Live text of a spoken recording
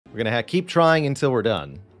We're going to keep trying until we're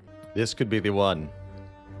done. This could be the one.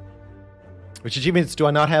 Which achievements do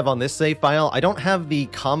I not have on this save file? I don't have the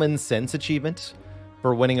common sense achievement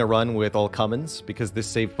for winning a run with all commons, because this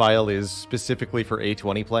save file is specifically for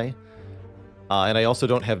A20 play. And I also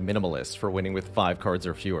don't have minimalist for winning with 5 cards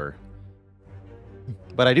or fewer.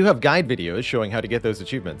 But I do have guide videos showing how to get those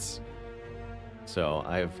achievements. So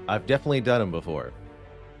I've definitely done them before.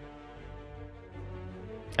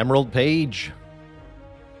 Emerald Page.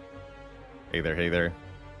 Hey there, hey there.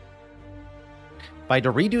 If I had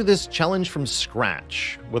to redo this challenge from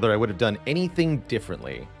scratch, whether I would have done anything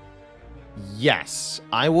differently. Yes,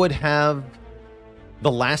 I would have.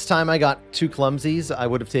 The last time I got 2 clumsies, I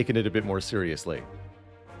would have taken it a bit more seriously.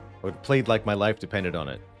 I would have played like my life depended on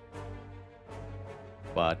it.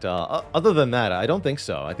 But other than that, I don't think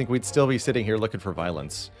so. I think we'd still be sitting here looking for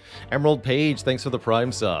violence. Emerald Page, thanks for the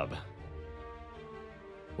Prime sub.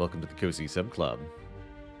 Welcome to the Cozy Sub Club.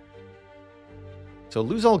 So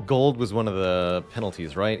lose all gold was one of the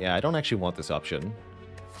penalties, right? Yeah, I don't actually want this option.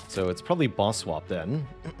 So it's probably boss swap then.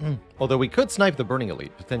 Although we could snipe the Burning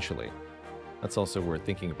Elite, potentially. That's also worth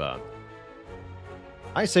thinking about.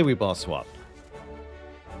 I say we boss swap.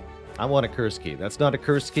 I want a curse key. That's not a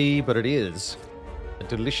curse key, but it is a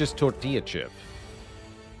delicious tortilla chip.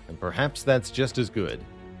 And perhaps that's just as good.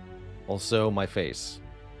 Also, my face.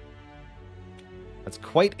 That's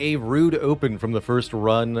quite a rude open from the first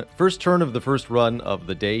turn of the first run of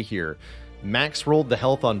the day here. Max rolled the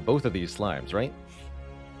health on both of these slimes, right?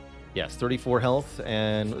 Yes, 34 health,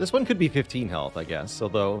 and this one could be 15 health, I guess.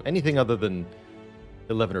 Although anything other than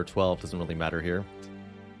 11 or 12 doesn't really matter here.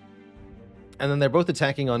 And then they're both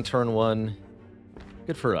attacking on turn 1.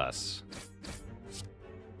 Good for us.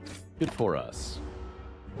 Good for us.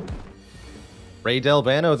 Ray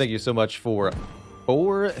Delvano, thank you so much for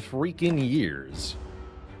 4 freaking years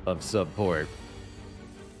of support.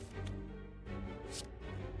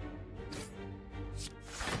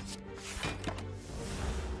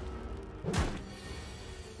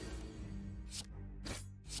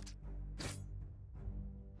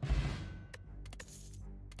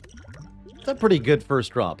 It's a pretty good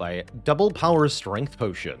first drop. Double power strength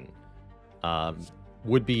potion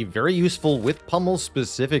would be very useful with Pummel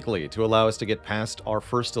specifically to allow us to get past our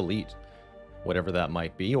first elite, whatever that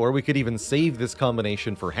might be, or we could even save this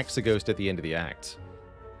combination for Hexaghost at the end of the act.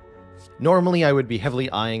 Normally I would be heavily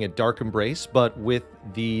eyeing a Dark Embrace, but with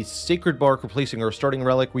the Sacred Bark replacing our starting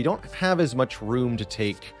relic, we don't have as much room to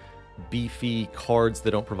take beefy cards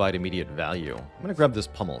that don't provide immediate value. I'm going to grab this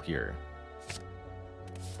Pummel here.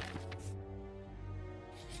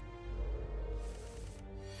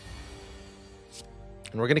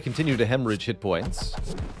 And we're going to continue to hemorrhage hit points.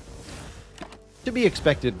 To be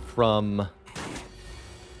expected from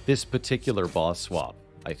this particular boss swap,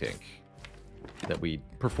 I think. That we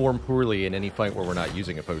perform poorly in any fight where we're not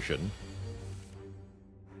using a potion.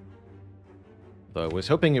 Though I was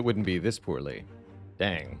hoping it wouldn't be this poorly.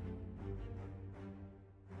 Dang.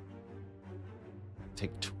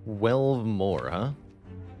 Take 12 more, huh?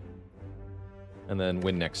 And then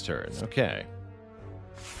win next turn. Okay.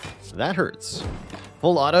 That hurts.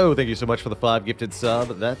 Full Auto, thank you so much for the 5 gifted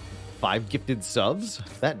sub. That 5 gifted subs?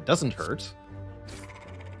 That doesn't hurt.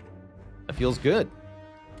 That feels good.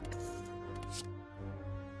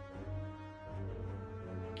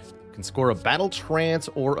 Can score a Battle Trance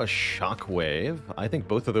or a Shockwave. I think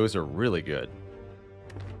both of those are really good.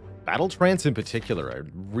 Battle Trance in particular, I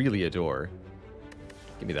really adore.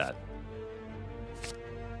 Give me that.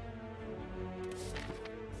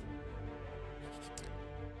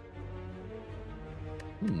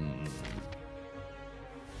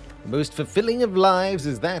 The most fulfilling of lives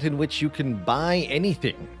is that in which you can buy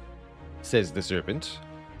anything, says the Serpent.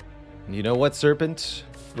 And you know what, Serpent?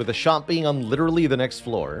 With the shop being on literally the next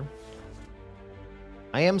floor,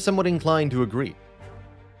 I am somewhat inclined to agree.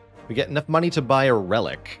 We get enough money to buy a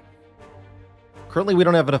relic. Currently, we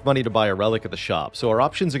don't have enough money to buy a relic at the shop, so our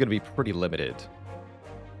options are going to be pretty limited.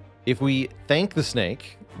 If we thank the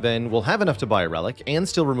snake, then we'll have enough to buy a relic and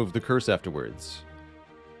still remove the curse afterwards.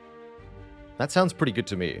 That sounds pretty good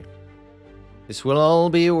to me. This will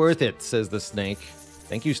all be worth it, says the snake.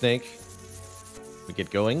 Thank you, snake. We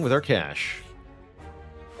get going with our cash.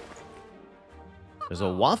 There's a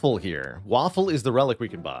waffle here. Waffle is the relic we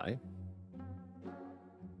can buy.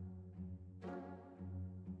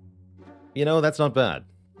 You know, that's not bad.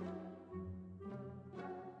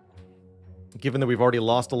 Given that we've already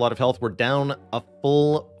lost a lot of health, we're down a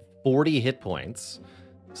full 40 hit points.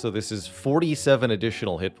 So this is 47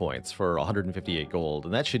 additional hit points for 158 gold,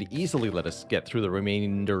 and that should easily let us get through the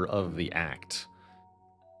remainder of the act.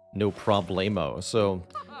 No problemo. So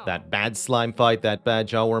That bad slime fight, that bad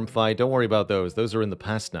jawworm fight, don't worry about those. Those are in the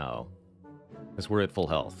past now. Because we're at full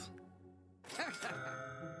health.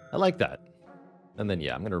 I like that. And then,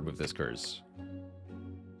 yeah, I'm going to remove this curse.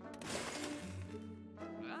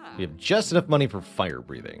 We have just enough money for fire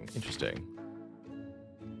breathing. Interesting.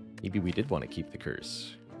 Maybe we did want to keep the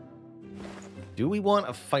curse. Do we want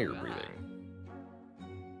a fire breathing?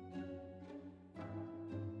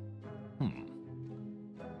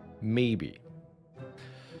 Maybe.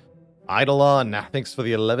 Eidolon, thanks for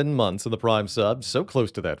the 11 months of the Prime sub. So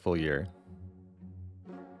close to that full year.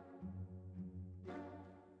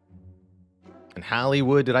 And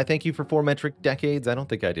Hollywood, did I thank you for 4 metric decades? I don't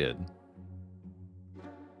think I did.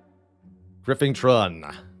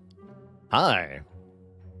 Griffingtron. Hi.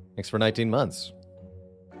 Thanks for 19 months.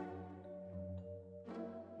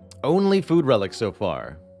 Only food relics so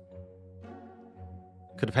far.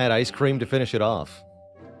 Could have had ice cream to finish it off.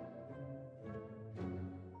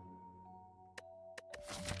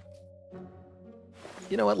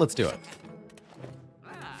 You know what? Let's do it.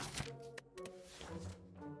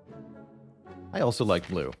 I also like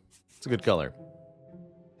blue. It's a good color.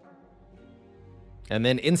 And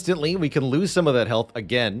then instantly we can lose some of that health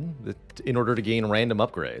again in order to gain random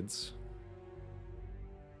upgrades.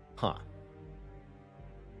 Huh.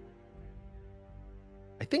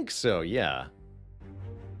 I think so, yeah.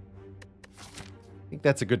 I think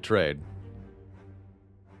that's a good trade.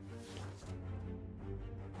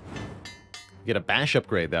 Get a bash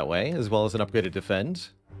upgrade that way, as well as an upgraded defend.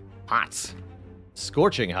 Hot.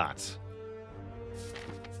 Scorching hot.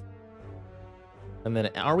 And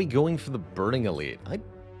then, are we going for the Burning Elite? I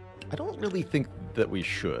don't really think that we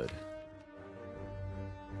should.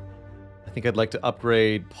 I think I'd like to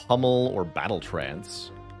upgrade Pummel or Battle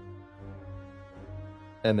Trance.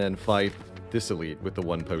 And then fight this Elite with the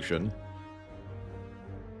 1 potion.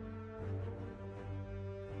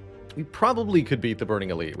 We probably could beat the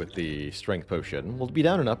Burning Elite with the Strength Potion. We'll be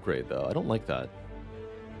down an upgrade, though. I don't like that.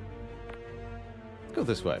 Let's go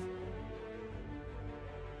this way.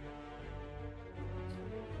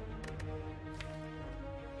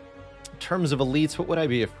 In terms of elites, what would I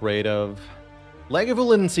be afraid of?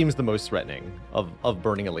 Lagavulin seems the most threatening of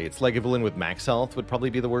Burning Elites. Lagavulin with max health would probably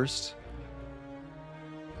be the worst.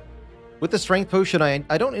 With the Strength Potion,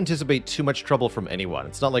 I don't anticipate too much trouble from anyone.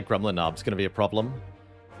 It's not like Gremlin Knob's going to be a problem.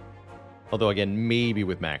 Although, again, maybe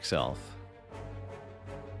with max health.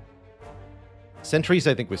 Sentries,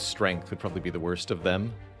 I think, with Strength would probably be the worst of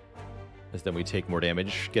them. As then we take more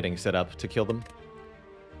damage getting set up to kill them.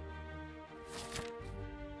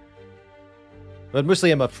 But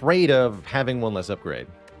mostly I'm afraid of having one less upgrade.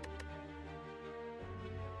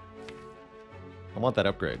 I want that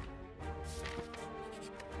upgrade.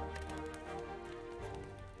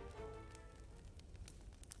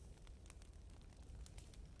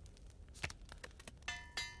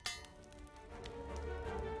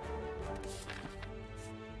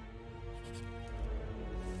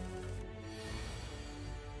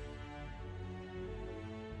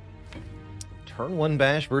 Turn 1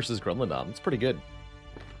 bash versus Gremlin. It's pretty good.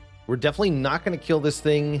 We're definitely not going to kill this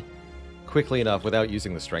thing quickly enough without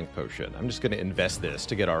using the Strength Potion. I'm just going to invest this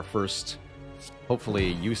to get our first,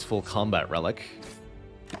 hopefully, useful combat relic.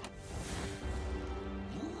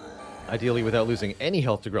 Ideally without losing any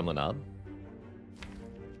health to Gremlin Knob.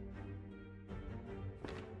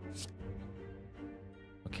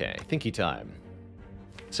 Okay, thinky time.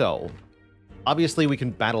 So, obviously we can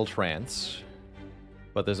Battle Trance.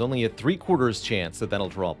 But there's only a 3/4 chance that that'll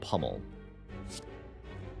draw Pummel.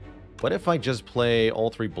 What if I just play all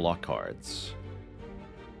 3 block cards?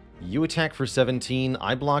 You attack for 17,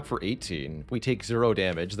 I block for 18. If we take 0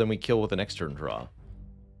 damage, then we kill with the next turn draw.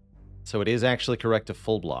 So it is actually correct to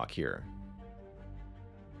full block here.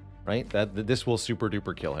 Right? This will super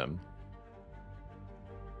duper kill him.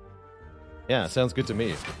 Yeah, sounds good to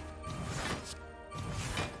me.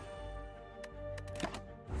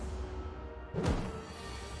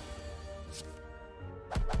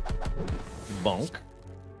 Bonk.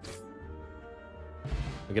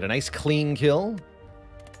 We get a nice clean kill.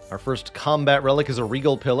 Our first combat relic is a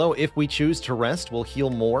Regal Pillow. If we choose to rest, we'll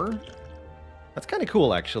heal more. That's kind of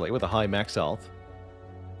cool, actually, with a high max health.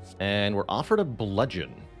 And we're offered a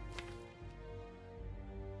Bludgeon.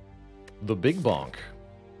 The Big Bonk.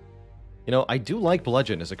 You know, I do like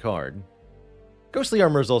Bludgeon as a card. Ghostly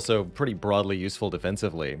Armor is also pretty broadly useful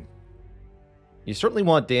defensively. You certainly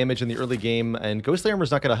want damage in the early game, and Ghostly Armor is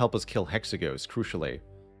not going to help us kill Hexaghost, crucially.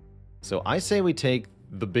 So I say we take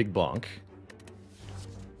the Big Bonk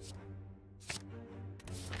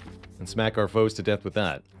and smack our foes to death with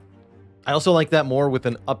that. I also like that more with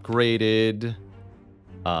an upgraded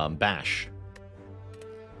Bash.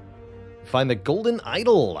 Find the golden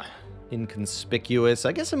idol. Inconspicuous.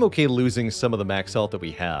 I guess I'm okay losing some of the max health that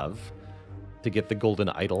we have to get the golden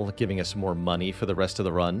idol, giving us more money for the rest of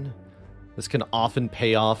the run. This can often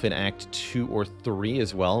pay off in Act 2 or 3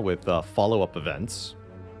 as well with follow-up events.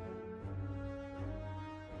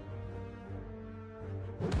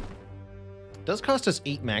 It does cost us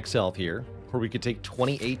 8 max health here, where we could take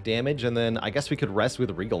 28 damage, and then I guess we could rest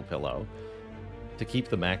with Regal Pillow to keep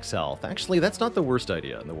the max health. Actually, that's not the worst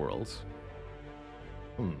idea in the world.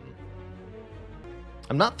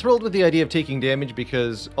 I'm not thrilled with the idea of taking damage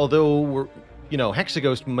because, although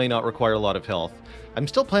Hexaghost may not require a lot of health, I'm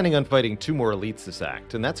still planning on fighting 2 more elites this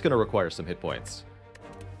act, and that's going to require some hit points.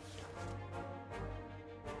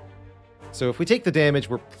 So if we take the damage,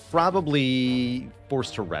 we're probably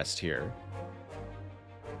forced to rest here.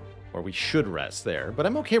 Or we should rest there, but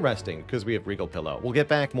I'm okay resting because we have Regal Pillow. We'll get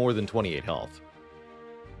back more than 28 health.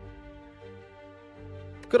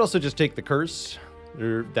 Could also just take the Curse.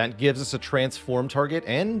 That gives us a transform target,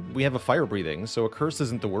 and we have a fire breathing, so a curse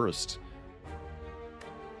isn't the worst.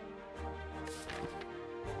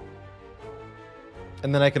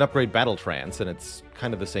 And then I can upgrade Battle Trance, and it's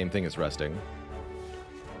kind of the same thing as resting.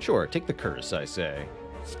 Sure, take the curse, I say.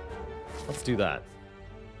 Let's do that.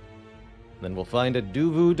 Then we'll find a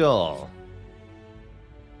Duvu doll.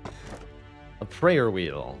 A prayer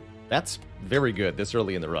wheel. That's very good this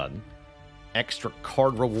early in the run. Extra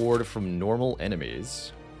card reward from normal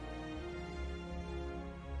enemies.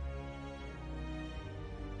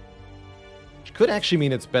 Which could actually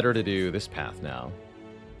mean it's better to do this path now.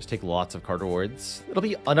 Just take lots of card rewards. It'll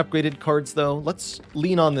be unupgraded cards, though. Let's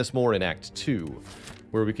lean on this more in Act 2,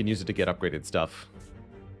 where we can use it to get upgraded stuff.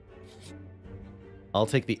 I'll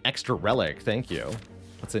take the extra relic, thank you.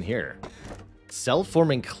 What's in here?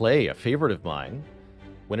 Self-forming clay, a favorite of mine.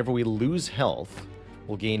 Whenever we lose health,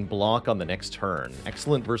 we'll gain block on the next turn.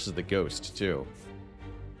 Excellent versus the ghost, too.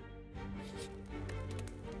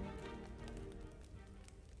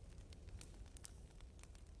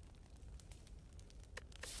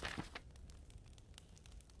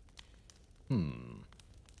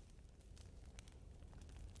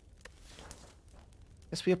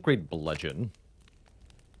 Guess we upgrade Bludgeon.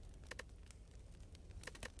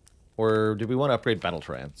 Or do we want to upgrade Battle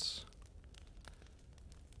Trance?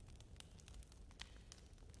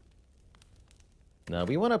 No,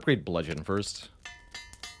 we want to upgrade Bludgeon first.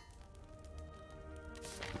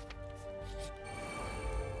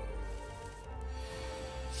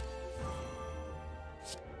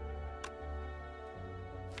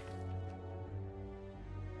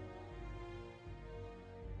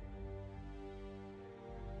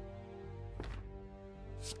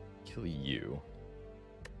 Kill you.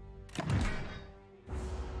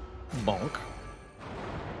 Bonk.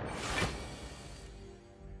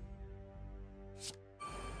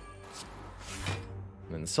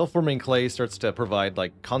 And self-forming clay starts to provide,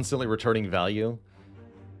 like, constantly returning value.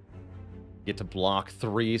 Get to block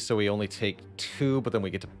 3, so we only take 2, but then we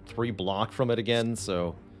get to 3 block from it again,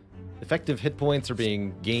 so effective hit points are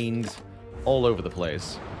being gained all over the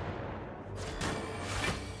place.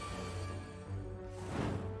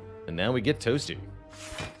 And now we get Toasty.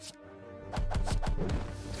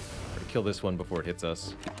 Kill this one before it hits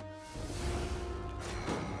us.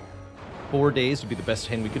 4 days would be the best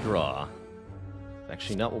hand we could draw.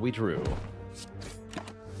 Actually, not what we drew.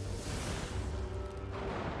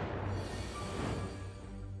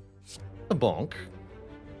 A bonk.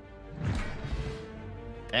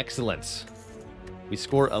 Excellent. We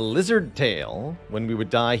score a lizard tail. When we would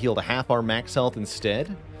die, heal to half our max health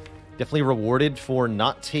instead. Definitely rewarded for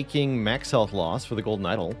not taking max health loss for the golden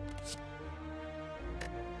idol.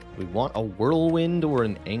 We want a whirlwind or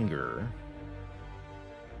an anger.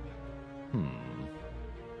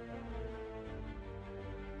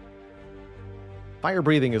 Fire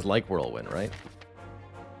breathing is like whirlwind, right?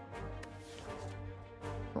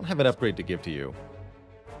 I don't have an upgrade to give to you.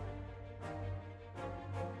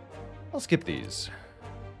 I'll skip these.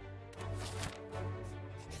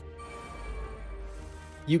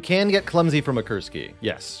 You can get clumsy from a curse key.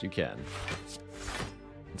 Yes, you can.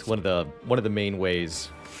 It's one of the main ways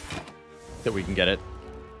that we can get it.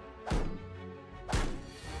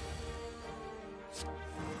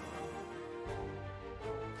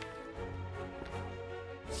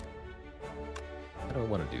 How do I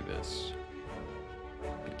want to do this?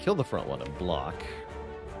 Could kill the front one and block.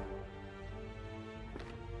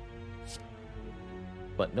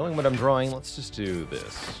 But knowing what I'm drawing, let's just do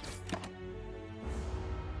this.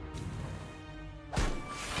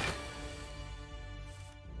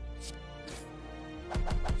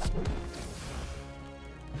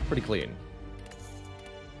 Pretty clean.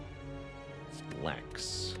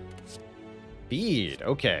 Lex. Feed.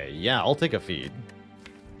 Okay, yeah, I'll take a feed.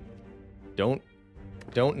 Don't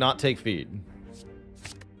not take feed.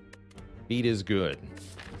 Feed is good.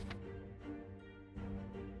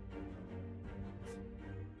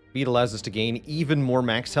 Feed allows us to gain even more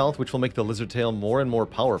max health, which will make the lizard tail more and more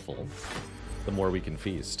powerful the more we can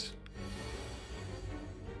feast.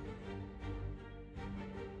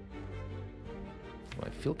 I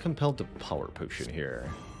feel compelled to power potion here.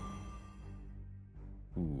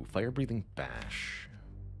 Ooh, fire-breathing bash.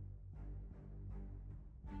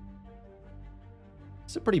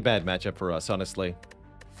 It's a pretty bad matchup for us, honestly.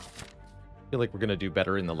 I feel like we're going to do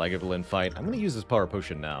better in the Lagavulin fight. I'm going to use this power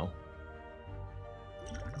potion now.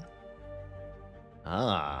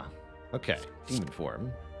 Ah, okay. Demon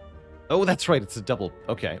form. Oh, that's right. It's a double.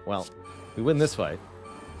 Okay, well, we win this fight.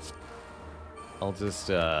 I'll just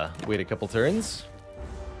wait a couple turns.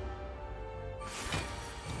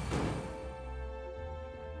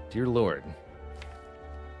 Dear Lord.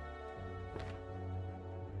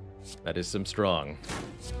 That is some strong.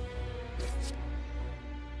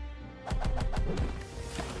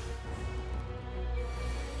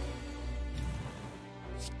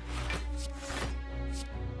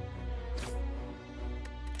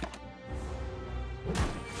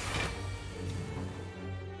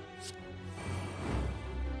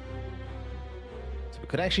 So we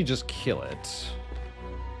could actually just kill it.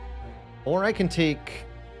 Or I can take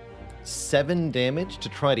 7 damage to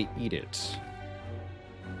try to eat it.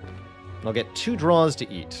 And I'll get 2 draws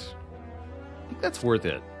to eat. I think that's worth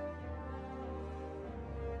it.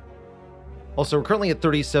 Also, we're currently at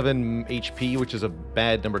 37 HP, which is a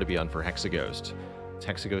bad number to be on for Hexaghost.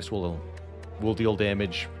 Hexaghost will deal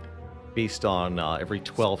damage based on every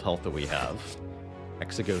 12 health that we have.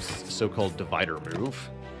 Hexaghost's so-called divider move.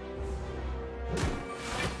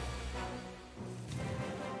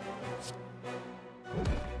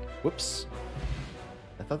 Whoops.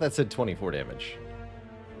 I thought that said 24 damage.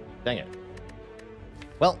 Dang it.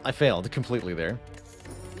 Well, I failed completely there.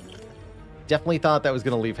 Definitely thought that was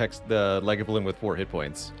going to leave the Lagavulin with 4 hit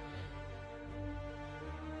points.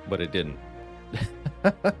 But it didn't.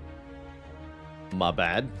 My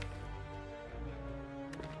bad.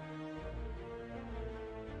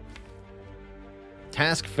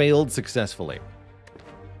 Task failed successfully.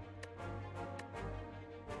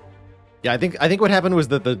 Yeah, I think what happened was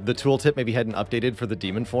that the tooltip maybe hadn't updated for the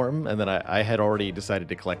demon form, and then I had already decided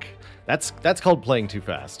to click. That's called playing too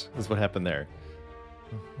fast, is what happened there.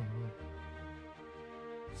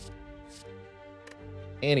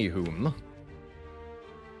 Anywhom.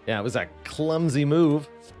 Yeah, it was a clumsy move.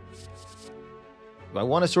 Do I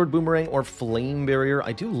want a sword boomerang or flame barrier?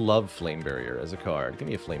 I do love flame barrier as a card. Give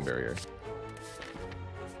me a flame barrier.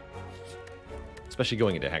 Especially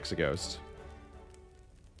going into Hexaghost.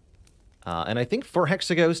 And I think for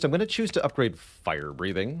Hexaghost, I'm going to choose to upgrade Fire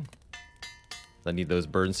Breathing. I need those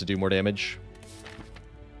burns to do more damage.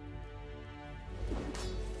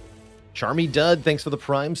 Charmy Dud, thanks for the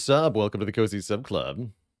Prime sub. Welcome to the Cozy Sub Club.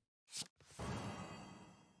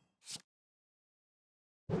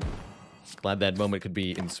 Glad that moment could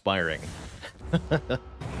be inspiring.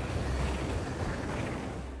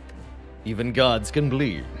 Even gods can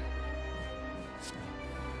bleed.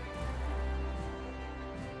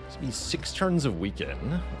 Be 6 turns of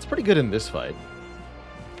weaken. That's pretty good in this fight.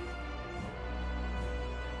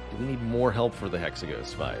 Do we need more help for the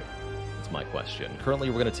Hexaghost fight? That's my question.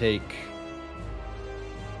 Currently, we're going to take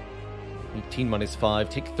 18 minus 5,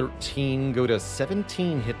 take 13, go to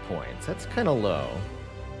 17 hit points. That's kind of low.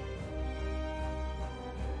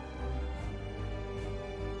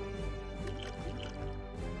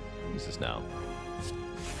 Use this now.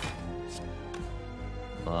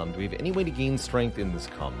 Do we have any way to gain strength in this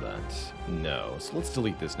combat? No. So let's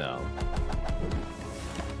delete this now.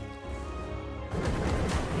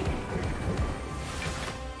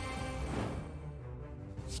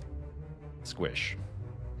 Squish.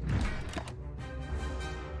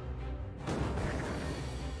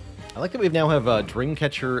 I like that we now have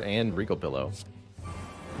Dreamcatcher and Regal Pillow.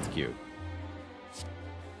 It's cute.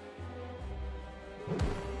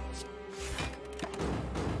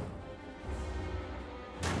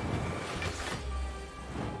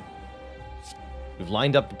 We've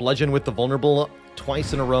lined up Bludgeon with the Vulnerable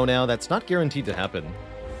twice in a row now. That's not guaranteed to happen.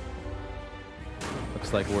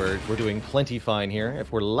 Looks like we're doing plenty fine here.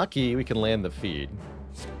 If we're lucky, we can land the feed.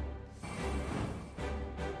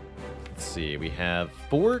 Let's see. We have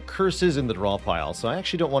 4 curses in the draw pile, so I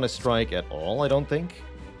actually don't want to strike at all, I don't think.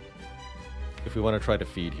 If we want to try to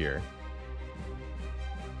feed here.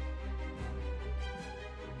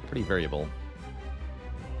 Pretty variable.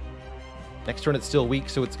 Next turn it's still weak,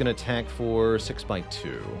 so it's going to attack for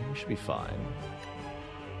 6x2. We should be fine.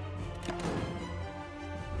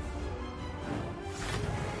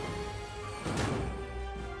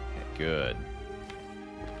 Okay, good.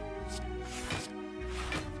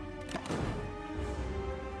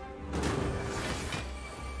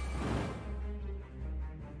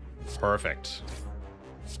 Perfect.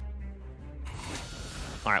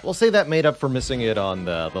 Alright, we'll say that made up for missing it on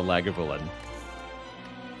the Lagavulin.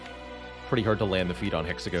 Pretty hard to land the feet on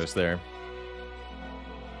Hexagos there.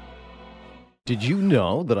 Did you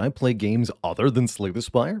know that I play games other than Slay the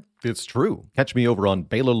Spire? It's true. Catch me over on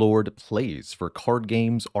Baalorlord Plays for card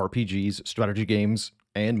games, RPGs, strategy games,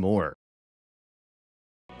 and more.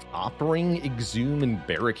 Offering, Exhume, and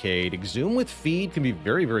Barricade. Exhume with feed can be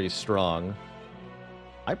very, very strong.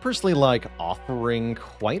 I personally like Offering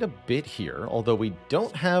quite a bit here, although we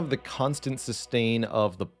don't have the constant sustain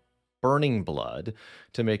of the Burning Blood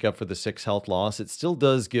to make up for the 6 health loss. It still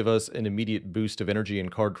does give us an immediate boost of energy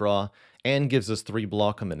and card draw, and gives us 3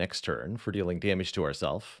 block on the next turn for dealing damage to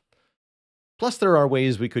ourselves. Plus there are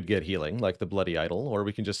ways we could get healing, like the Bloody Idol, or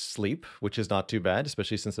we can just sleep, which is not too bad,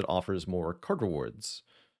 especially since it offers more card rewards.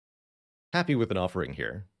 Happy with an Offering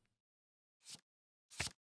here.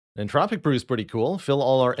 Entropic Brew is pretty cool. Fill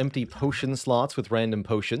all our empty potion slots with random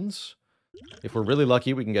potions. If we're really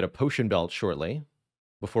lucky, we can get a potion belt shortly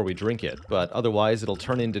before we drink it, but otherwise it'll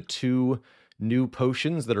turn into 2 new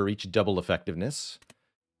potions that are each double effectiveness.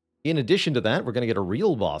 In addition to that, we're going to get a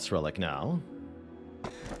real boss relic now.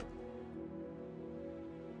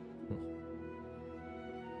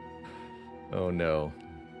 Oh no.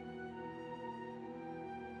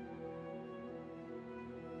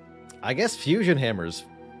 I guess Fusion Hammer's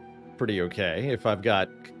pretty okay if I've got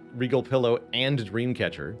Regal Pillow and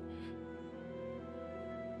Dreamcatcher.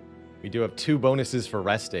 We do have 2 bonuses for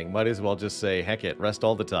resting. Might as well just say, heck it, rest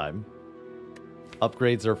all the time.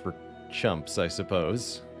 Upgrades are for chumps, I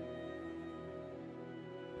suppose.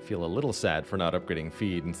 Feel a little sad for not upgrading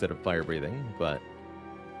Feed instead of Fire Breathing, but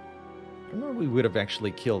I don't know if we would have actually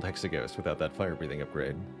killed Hexaghost without that Fire Breathing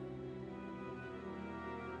upgrade.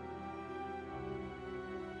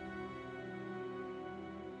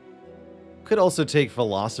 Could also take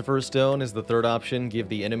Philosopher's Stone as the 3rd option, give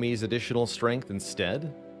the enemies additional strength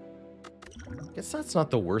instead. I guess that's not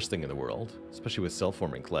the worst thing in the world, especially with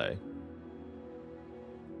self-forming clay.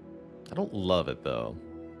 I don't love it, though.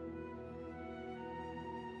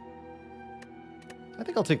 I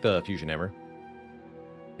think I'll take the Fusion Hammer.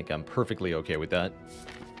 I think I'm perfectly okay with that.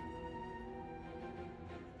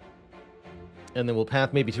 And then we'll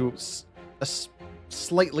path maybe to a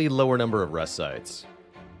slightly lower number of rest sites.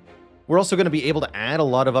 We're also going to be able to add a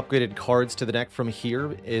lot of upgraded cards to the deck from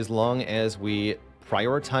here, as long as we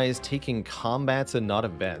prioritize taking combats and not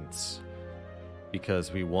events.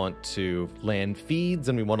 Because we want to land feeds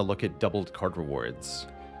and we want to look at doubled card rewards.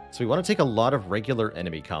 So we want to take a lot of regular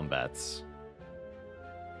enemy combats.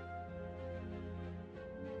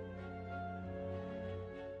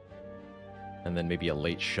 And then maybe a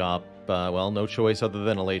late shop. Well, no choice other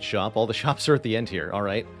than a late shop. All the shops are at the end here. All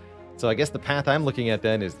right. So I guess the path I'm looking at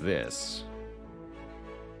then is this.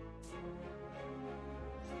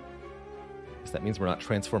 So that means we're not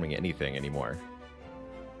transforming anything anymore.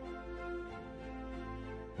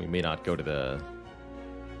 We may not go to the...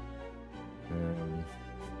 yeah,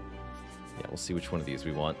 we'll see which one of these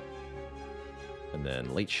we want. And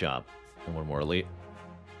then late shop. And one more elite.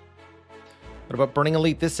 What about Burning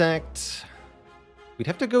Elite this act? We'd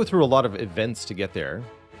have to go through a lot of events to get there.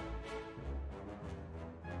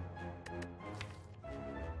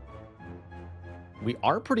 We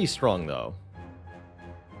are pretty strong, though.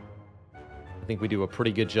 I think we do a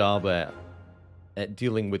pretty good job at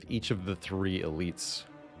dealing with each of the 3 elites.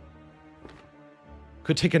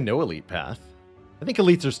 Could take a no elite path. I think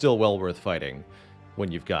elites are still well worth fighting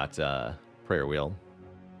when you've got Prayer Wheel.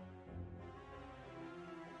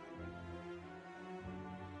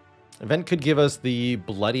 Event could give us the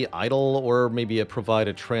Bloody Idol, or maybe provide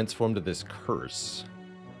a transform to this curse.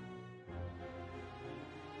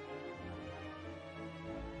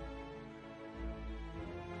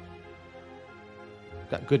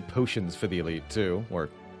 Got good potions for the elite, too. Or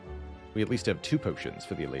we at least have 2 potions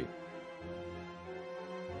for the elite.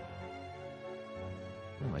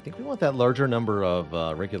 I think we want that larger number of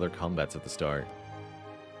regular combats at the start.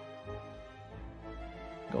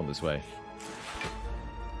 Going this way.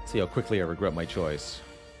 See how quickly I regret my choice.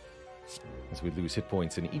 As we lose hit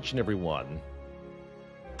points in each and every one.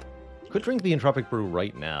 Could drink the Entropic Brew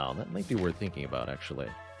right now. That might be worth thinking about, actually.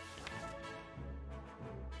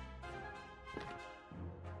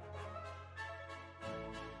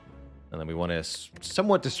 And then we want to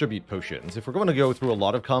somewhat distribute potions. If we're going to go through a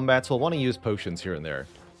lot of combats, we'll want to use potions here and there.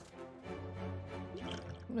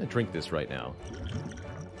 I'm going to drink this right now.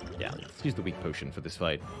 Yeah, let's use the weak potion for this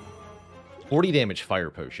fight. 40 damage fire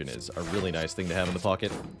potion is a really nice thing to have in the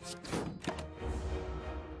pocket.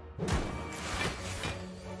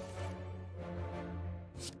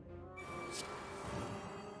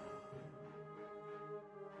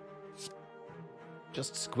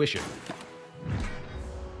 Just squish it.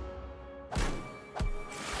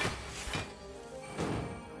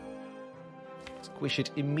 Squish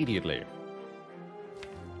it immediately.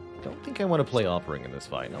 Don't think I want to play Offering in this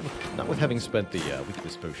fight. Not with having spent the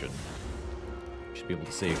weakness potion. Should be able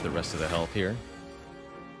to save the rest of the health here.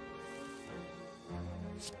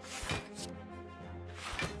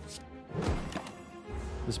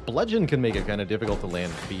 This bludgeon can make it kind of difficult to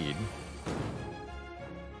land feed.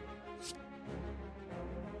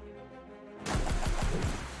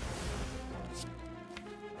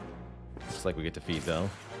 Looks like we get to feed, though.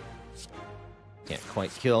 Can't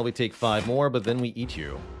quite kill. We take 5 more, but then we eat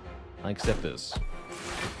you. I accept this.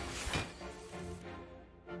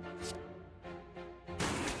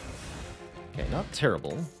 Okay, not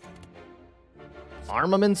terrible.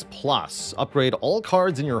 Armaments Plus. Upgrade all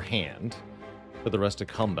cards in your hand for the rest of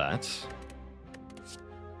combat.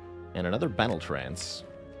 And another Battle Trance.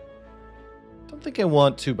 Don't think I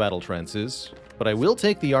want 2 Battle Trances, but I will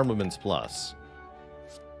take the Armaments Plus.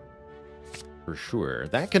 For sure.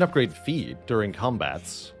 That can upgrade feed during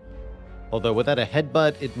combats. Although without a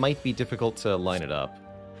headbutt, it might be difficult to line it up.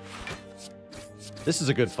 This is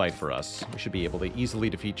a good fight for us. We should be able to easily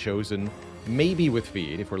defeat Chosen, maybe with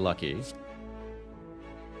feed, if we're lucky.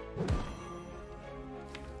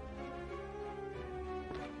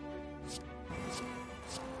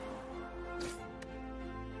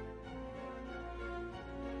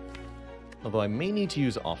 Although I may need to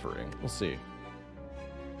use Offering. We'll see.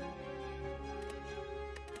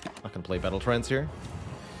 Not gonna play Battle Trance here.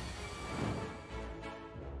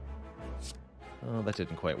 Oh, that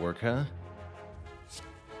didn't quite work, huh?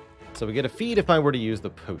 So we get a feed if I were to use the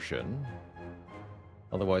potion.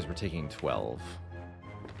 Otherwise, we're taking 12.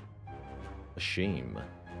 A shame.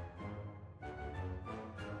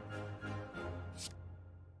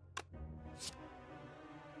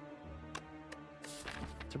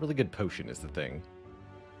 It's a really good potion, is the thing.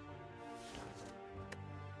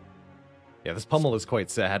 Yeah, this pummel is quite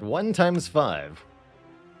sad. 1 times 5.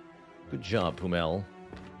 Good job, Pumel.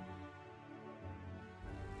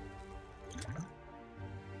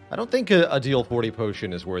 I don't think a deal 40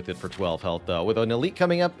 potion is worth it for 12 health, though. With an elite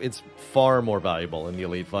coming up, it's far more valuable in the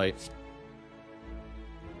elite fight.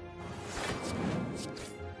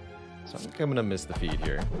 So I think I'm going to miss the feed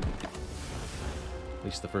here. At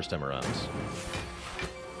least the first time around.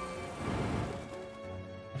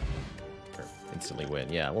 Or instantly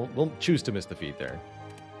win. Yeah, we'll choose to miss the feed there.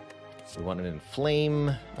 We want an Inflame.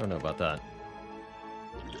 I don't know about that.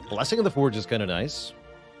 Blessing of the Forge is kind of nice.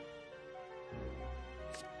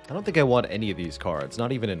 I don't think I want any of these cards,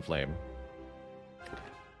 not even Inflame.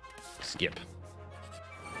 Skip.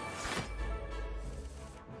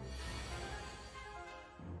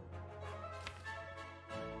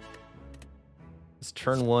 This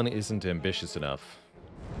turn 1 isn't ambitious enough.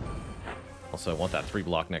 Also, I want that 3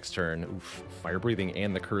 block next turn. Oof, Fire Breathing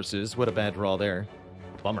and the Curses. What a bad draw there.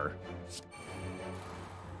 Bummer.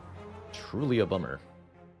 Truly a bummer.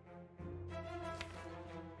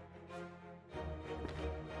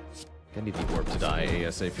 I need the orb to die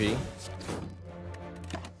ASAP.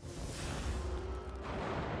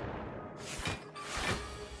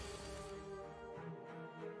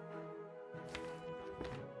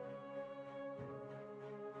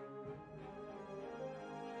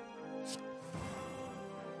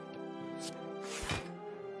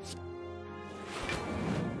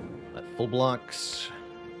 That full blocks.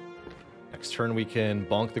 Next turn we can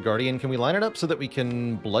bonk the Guardian. Can we line it up so that we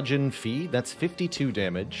can bludgeon feed? That's 52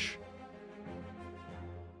 damage.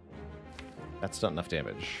 That's not enough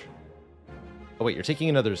damage. Oh, wait, you're taking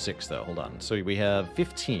another 6, though. Hold on. So we have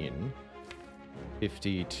 15.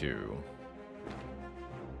 52.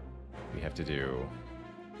 We have to do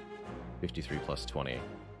 53 plus 20.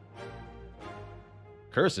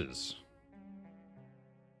 Curses.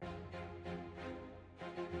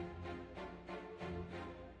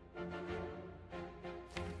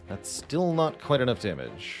 That's still not quite enough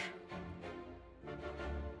damage.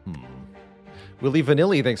 Willie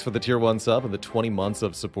Vanilli, thanks for the tier 1 sub and the 20 months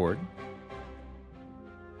of support.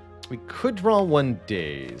 We could draw 1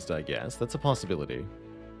 dazed, I guess. That's a possibility.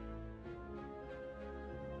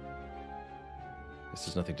 This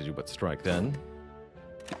has nothing to do but strike then.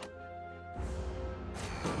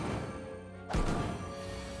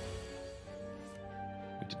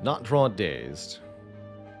 Not draw dazed.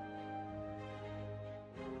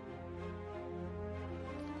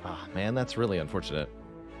 Ah, man, that's really unfortunate.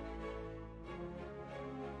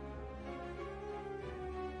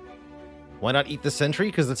 Why not eat the sentry?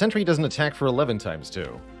 Because the sentry doesn't attack for 11 times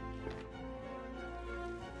 2.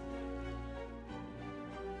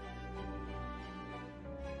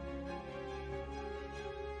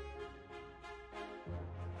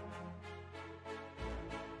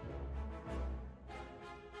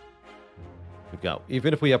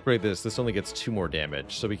 Even if we upgrade this, this only gets 2 more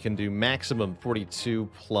damage. So we can do maximum 42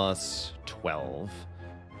 plus 12,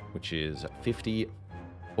 which is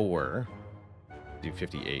 54. Do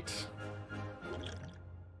 58.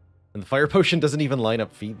 And the fire potion doesn't even line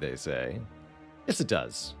up feed, they say. Yes, it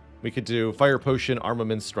does. We could do fire potion,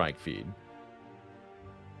 armament, strike feed.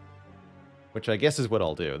 Which I guess is what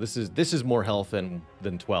I'll do. This is more health than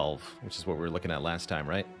 12, which is what we were looking at last time,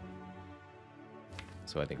 right?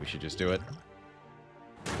 So I think we should just do it.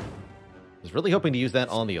 I was really hoping to use that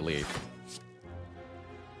on the elite.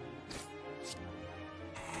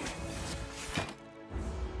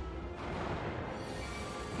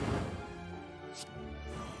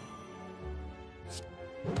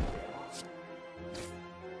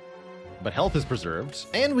 But health is preserved,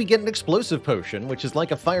 and we get an explosive potion, which is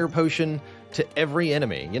like a fire potion to every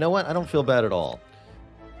enemy. You know what? I don't feel bad at all.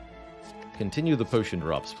 Continue the potion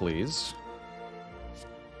drops, please.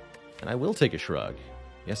 And I will take a shrug.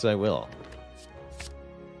 Yes, I will.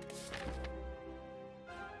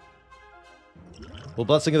 Will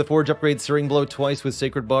Blessing of the Forge upgrade Searing Blow twice with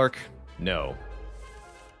Sacred Bark? No.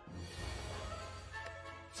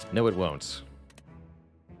 No, it won't.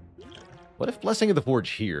 What if Blessing of the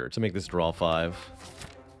Forge here to make this draw 5?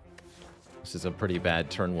 This is a pretty bad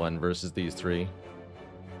turn 1 versus these 3.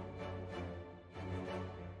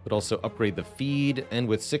 But also upgrade the feed, and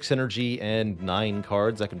with 6 energy and 9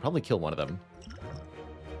 cards, I can probably kill one of them.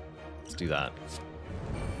 Let's do that.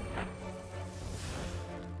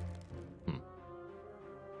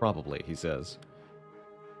 Probably, he says.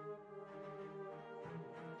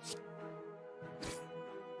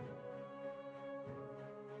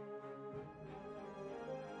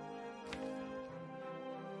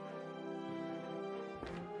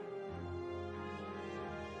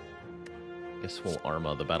 Guess we'll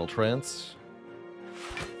Arma the Battle Trance.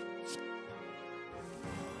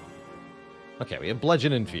 Okay, we have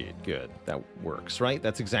Bludgeon and Feed. Good. That works, right?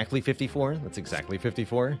 That's exactly 54? That's exactly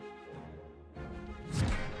 54?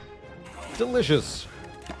 Delicious.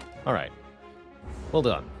 All right. Well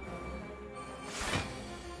done.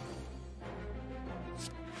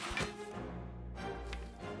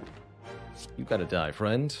 You gotta die,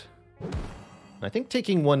 friend. I think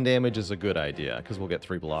taking 1 damage is a good idea, because we'll get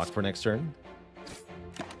 3 block for next turn.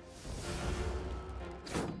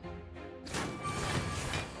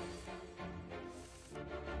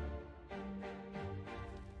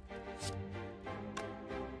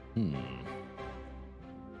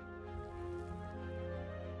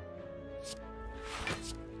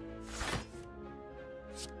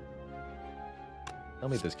 Tell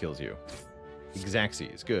me this kills you.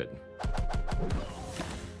 Exacxies, good.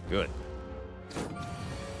 Good.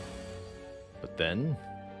 But then...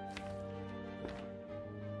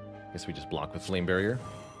 guess we just block with Flame Barrier.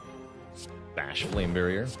 Bash Flame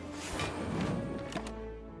Barrier.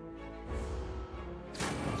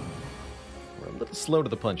 We're a little slow to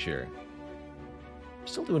the punch here. We're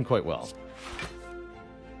still doing quite well.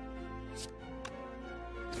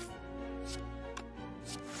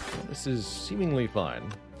 This is seemingly fine.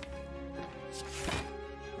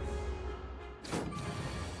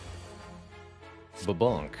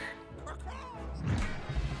 Babonk.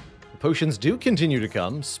 Potions do continue to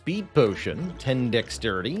come. Speed Potion, 10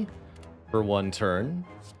 Dexterity for 1 turn.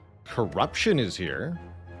 Corruption is here.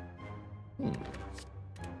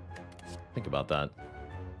 Think about that.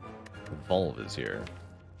 Evolve is here.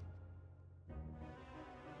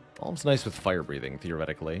 Evolve's nice with fire breathing,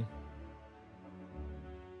 theoretically.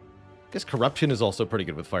 I guess Corruption is also pretty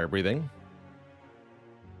good with fire breathing.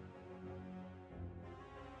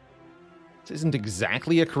 This isn't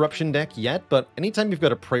exactly a Corruption deck yet, but anytime you've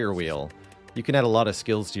got a Prayer Wheel, you can add a lot of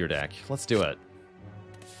skills to your deck. Let's do it.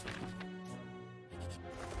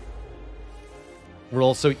 We're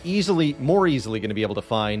also more easily going to be able to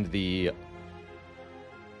find the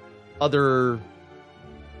other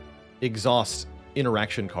exhaust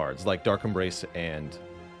interaction cards, like Dark Embrace and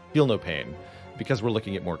Feel No Pain, because we're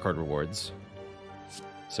looking at more card rewards.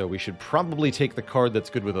 So we should probably take the card that's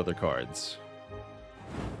good with other cards.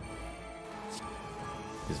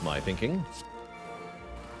 Is my thinking.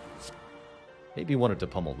 Maybe wanted to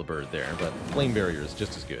pummel the bird there, but Flame Barrier is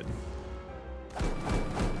just as good.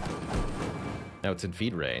 Now it's in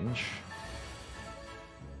feed range.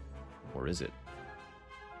 Or is it?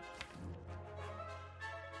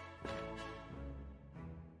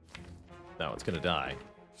 No, it's gonna die.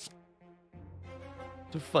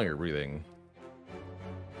 To fire breathing.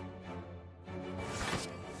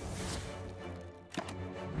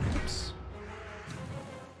 Oops.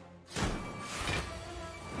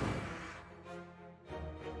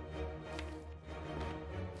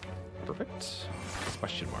 Perfect.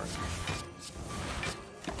 Question mark.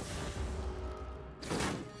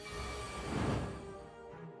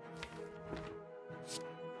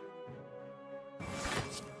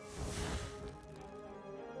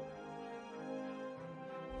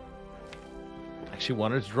 Actually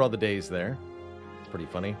wanted to draw the days there. It's pretty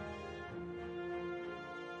funny.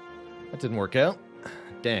 That didn't work out.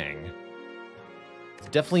 Dang. It's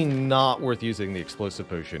definitely not worth using the explosive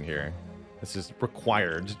potion here. This is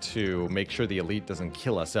required to make sure the elite doesn't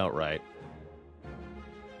kill us outright.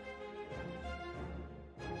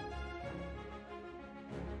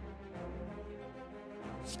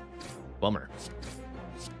 Bummer.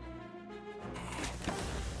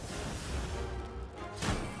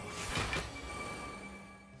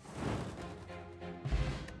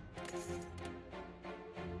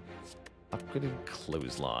 Upgraded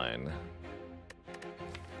clothesline.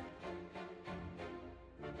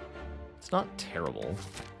 It's not terrible.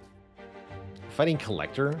 Fighting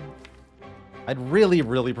Collector? I'd really,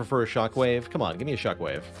 really prefer a Shockwave. Come on, give me a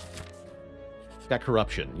Shockwave. It's got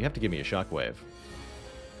Corruption. You have to give me a Shockwave.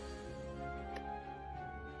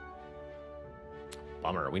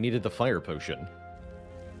 Bummer, we needed the Fire Potion.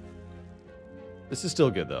 This is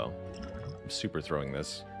still good, though. I'm super throwing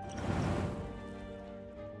this.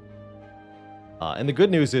 And the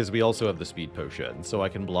good news is we also have the Speed Potion, so I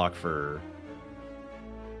can block for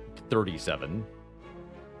 37.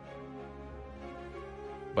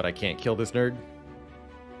 But I can't kill this nerd.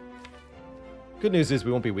 Good news is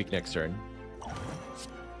we won't be weak next turn.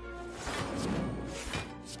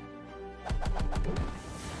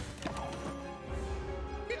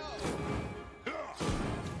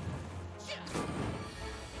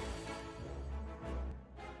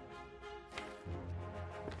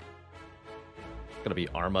 Gonna be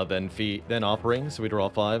Arma, then Feet, then Offering, so we draw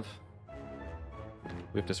 5.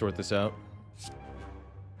 We have to sort this out.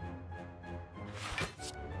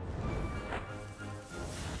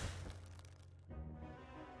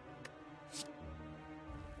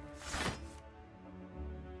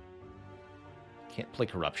 Can't play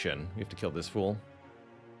Corruption. We have to kill this fool.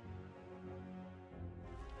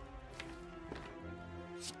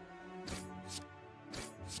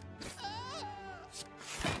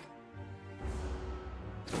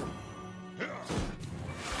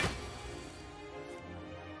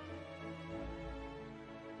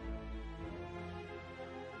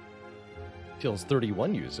 Kills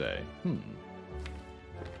 31, you say?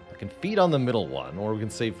 I can feed on the middle one, or we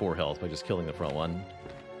can save 4 health by just killing the front one.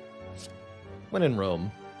 When in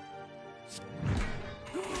Rome.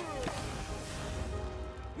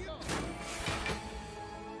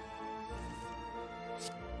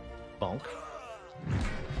 Bonk.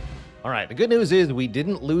 Alright, the good news is we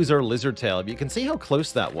didn't lose our Lizard Tail. You can see how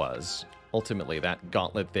close that was, ultimately, that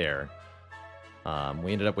gauntlet there.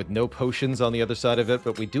 We ended up with no potions on the other side of it,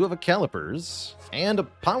 but we do have a Calipers and a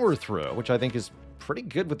Power Throw, which I think is pretty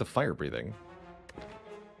good with the fire breathing.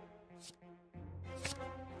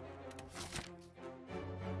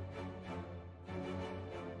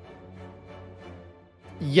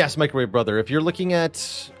 Yes, Microwave Brother, if you're looking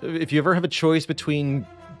at... If you ever have a choice between...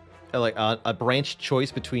 Like, a branched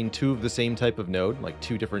choice between 2 of the same type of node, like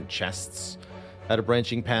 2 different chests at a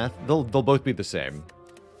branching path, they'll both be the same.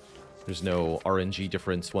 There's no RNG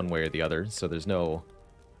difference one way or the other, so there's nothing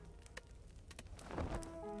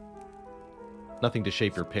to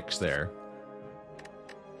shape your picks there.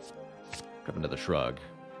 Grab another Shrug.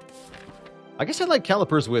 I guess I like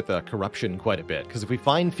Calipers with Corruption quite a bit, because if we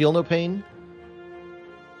find Feel No Pain,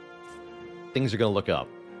 things are going to look up.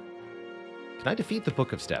 Can I defeat the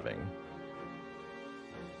Book of Stabbing?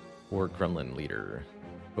 Or Gremlin Leader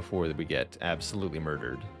before we get absolutely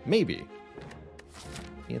murdered? Maybe.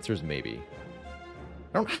 The answer is maybe.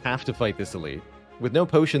 I don't have to fight this elite. With no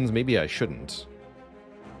potions, maybe I shouldn't.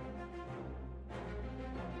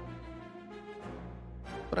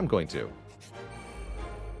 But I'm going to.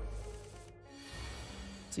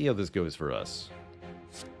 See how this goes for us.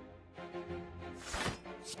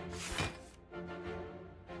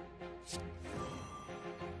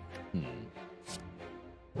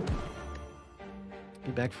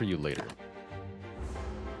 Be back for you later.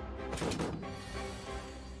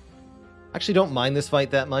 Actually don't mind this fight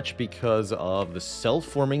that much because of the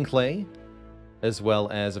self-forming clay. as well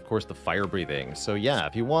as, of course, the fire breathing. So yeah,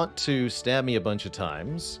 if you want to stab me a bunch of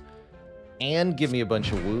times and give me a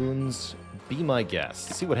bunch of wounds, be my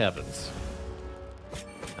guest. See what happens.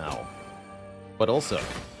 Ow. But also,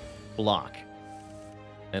 block.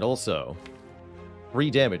 And also, 3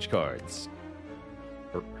 damage cards.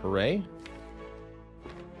 Hooray?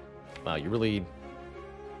 Wow, you really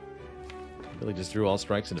just threw all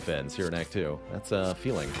strikes and defense here in Act 2. That's a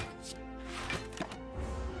feeling.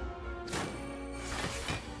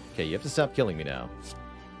 Okay, you have to stop killing me now.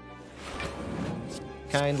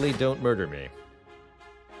 Kindly don't murder me.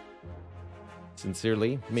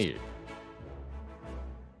 Sincerely, me.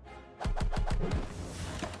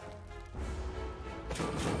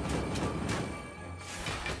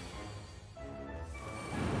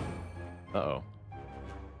 Uh-oh.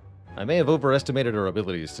 I may have overestimated our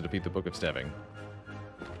abilities to defeat the Book of Stabbing.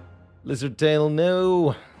 Lizard Tail,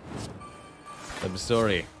 no! I'm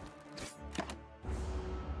sorry.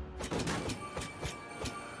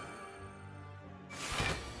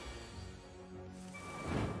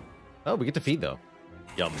 Oh, we get to feed, though.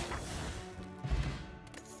 Yum.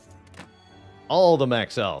 All the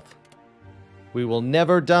max health. We will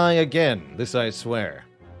never die again, this I swear.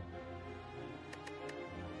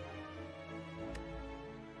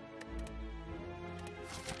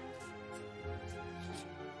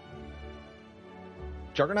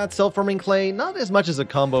 Juggernaut self-forming clay, not as much as a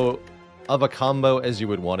combo as you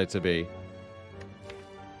would want it to be.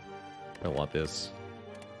 I don't want this.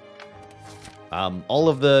 All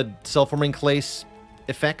of the self-forming clay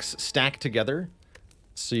effects stack together,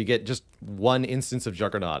 so you get just one instance of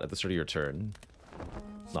Juggernaut at the start of your turn.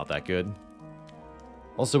 Not that good.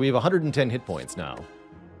 Also, we have 110 hit points now.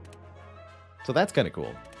 So that's kind of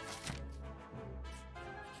cool.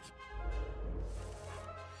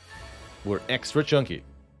 We're extra chunky.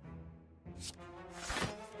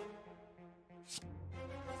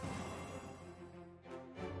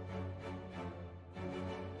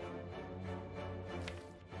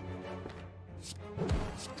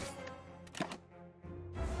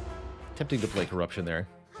 Tempting to play Corruption there.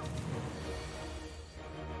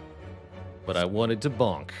 But I wanted to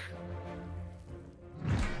bonk.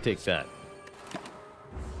 Take that.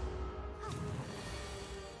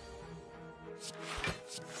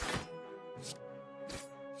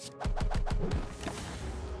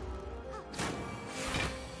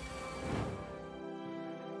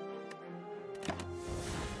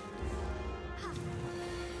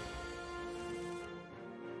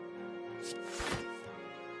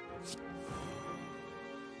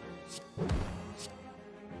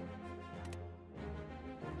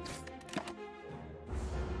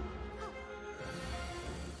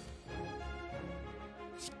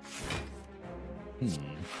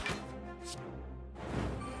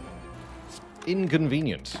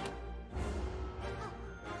 Inconvenient.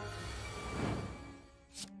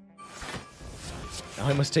 Now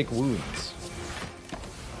I must take wounds.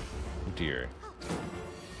 Oh dear.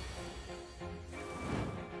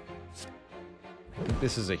 I think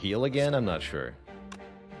this is a heal again? I'm not sure.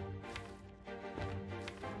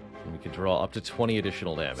 And we can draw up to 20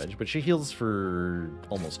 additional damage, but she heals for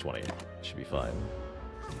almost 20. Should be fine.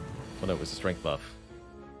 Oh no, it was a strength buff.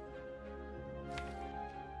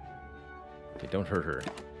 Okay, don't hurt her.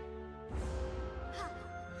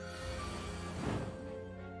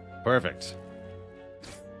 Perfect.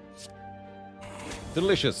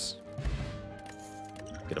 Delicious.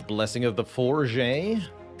 Get a Blessing of the Forge.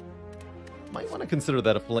 Might want to consider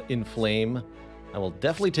that in flame. I will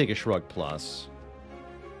definitely take a Shrug Plus.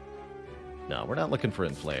 No, we're not looking for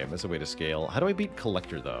Inflame as a way to scale. How do I beat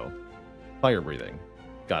Collector, though? Fire Breathing.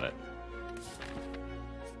 Got it.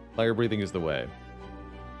 Fire Breathing is the way.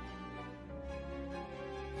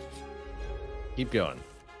 Keep going.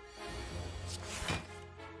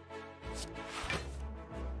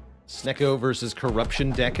 Snecko versus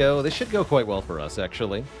Corruption Deco. This should go quite well for us,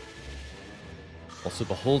 actually. Also,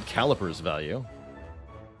 Behold Caliper's value.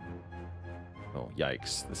 Oh,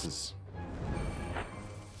 yikes. This is...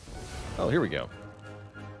 Oh, here we go.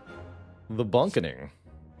 The Bonkening.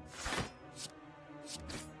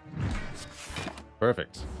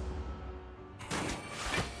 Perfect.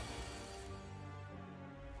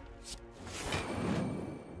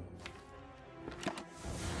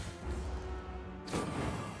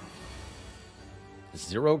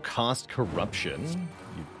 Zero cost corruption.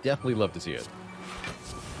 You definitely love to see it.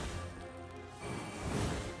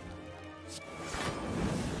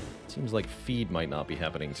 Seems like feed might not be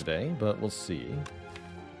happening today, but we'll see.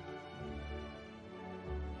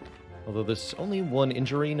 Although there's only one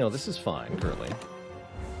injury. No, this is fine currently.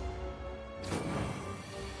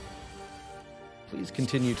 Please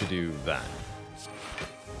continue to do that.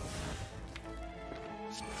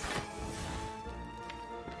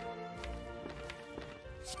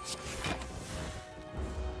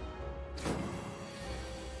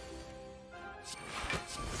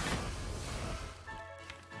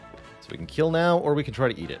 can kill now, or we can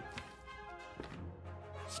try to eat it.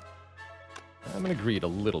 I'm going to greed a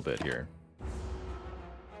little bit here.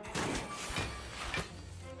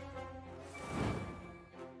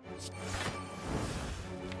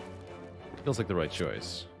 Feels like the right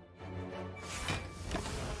choice.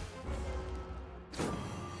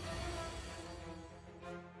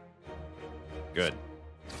 Good.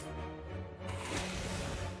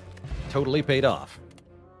 Totally paid off.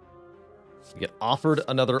 We get offered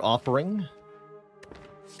another offering.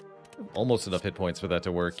 Almost enough hit points for that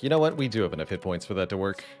to work. You know what? We do have enough hit points for that to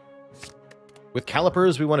work. With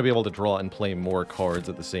calipers, we want to be able to draw and play more cards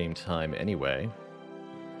at the same time anyway.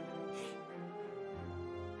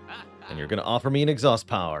 And you're going to offer me an exhaust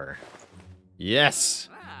power. Yes!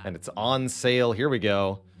 And it's on sale. Here we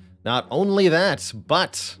go. Not only that,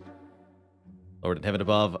 but... Lord in heaven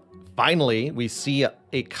above, finally, we see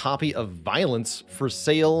a copy of Violence for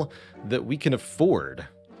sale that we can afford.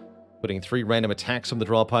 Putting 3 random attacks from the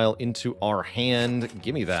draw pile into our hand.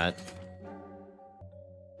 Give me that.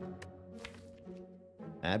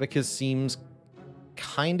 Abacus seems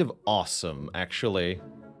kind of awesome, actually.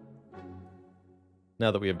 Now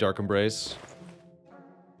that we have Dark Embrace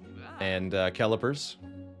and Calipers.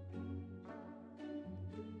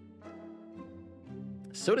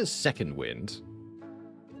 So does Second Wind.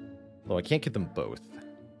 Though I can't get them both.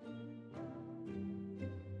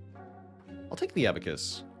 I'll take the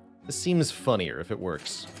Abacus. This seems funnier if it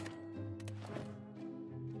works.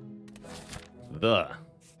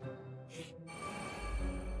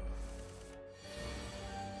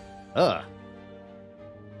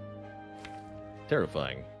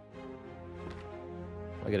 Terrifying.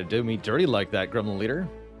 Why gotta do me dirty like that, Gremlin Leader?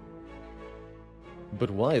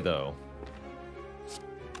 But why, though?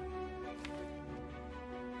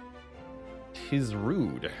 'Tis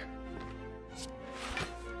rude.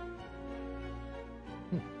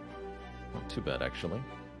 Not too bad, actually.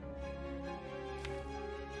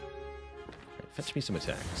 Right, fetch me some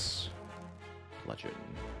attacks. Bludgeon.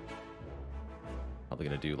 Probably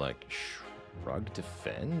gonna do, like, Shrug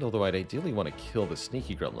Defend? Although I'd ideally want to kill the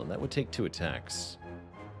Sneaky Gremlin. That would take 2 attacks.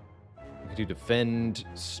 We could do Defend,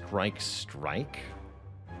 Strike, Strike.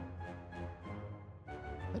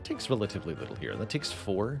 That takes relatively little here. That takes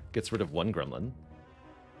 4. Gets rid of 1 Gremlin.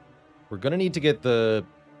 We're gonna need to get the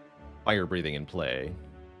Fire Breathing in play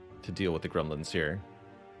to deal with the Gremlins here.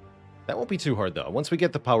 That won't be too hard, though. Once we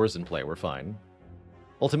get the powers in play, we're fine.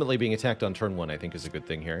 Ultimately, being attacked on turn 1, I think, is a good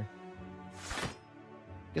thing here.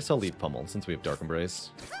 Guess I'll leave Pummel, since we have Dark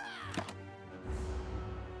Embrace.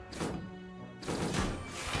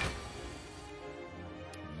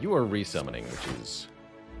 You are resummoning, which is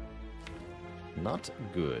not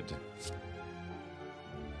good.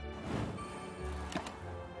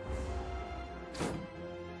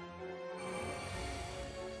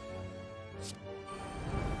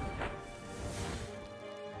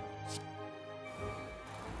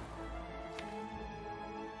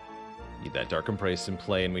 Need that Dark Embrace in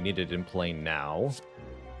play, and we need it in play now.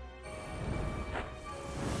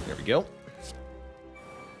 There we go.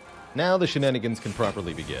 Now the shenanigans can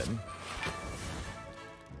properly begin.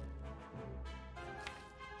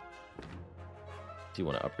 Do you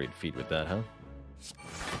want to upgrade feed with that, huh?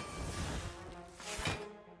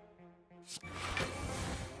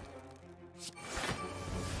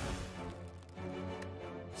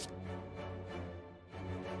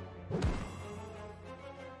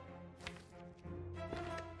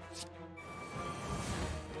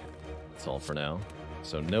 That's all for now.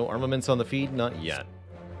 So no armaments on the feed? Not yet.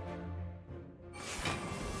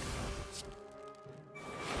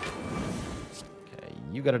 Okay,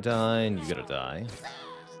 you gotta die, and you gotta die.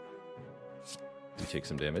 You take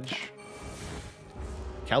some damage.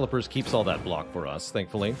 Calipers keeps all that block for us,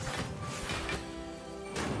 thankfully.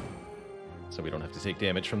 So we don't have to take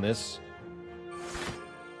damage from this.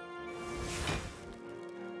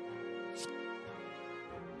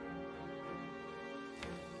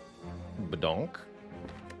 Badonk.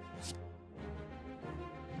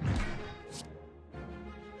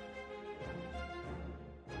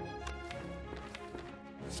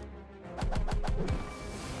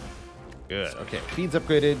 Good. Okay, feed's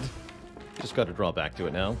upgraded. Just got to draw back to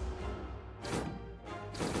it now.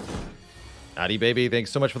 Addy baby,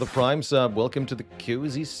 thanks so much for the Prime sub. Welcome to the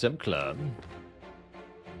Cozy Sub Club.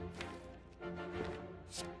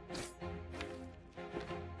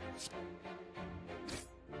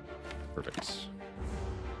 Perfect.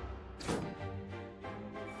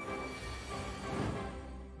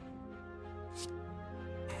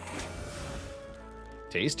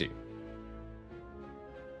 Tasty.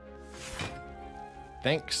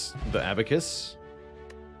 Thanks, the Abacus.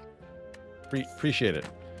 Appreciate it.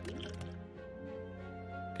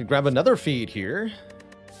 Could grab another feed here.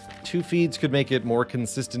 2 feeds could make it more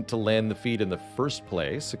consistent to land the feed in the first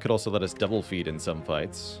place. It could also let us double feed in some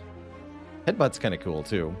fights. Headbutt's kind of cool,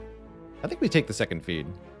 too. I think we take the second feed.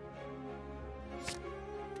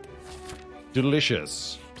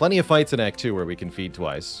 Delicious. Plenty of fights in Act 2 where we can feed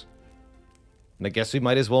twice. And I guess we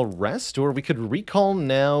might as well rest, or we could recall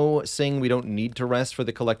now, saying we don't need to rest for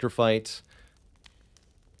the Collector fight.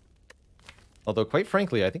 Although, quite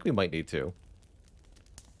frankly, I think we might need to.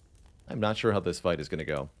 I'm not sure how this fight is going to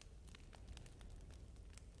go.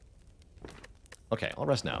 Okay, I'll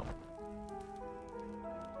rest now.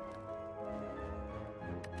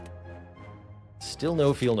 Still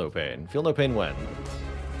no feel no pain. Feel no pain when?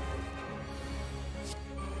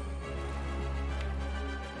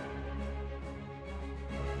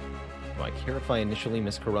 Do I care if I initially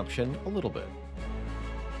miss corruption? A little bit.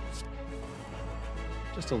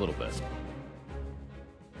 Just a little bit.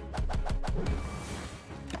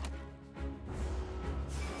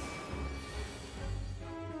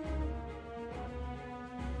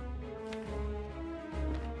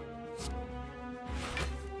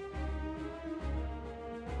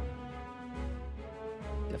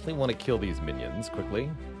 Definitely want to kill these minions quickly.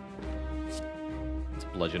 Let's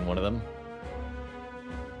bludgeon one of them.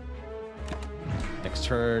 Next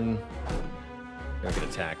turn, they'll get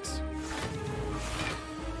attacked.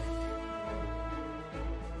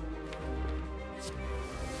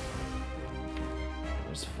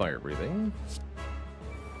 There's fire breathing.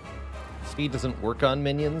 Speed doesn't work on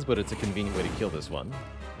minions, but it's a convenient way to kill this one.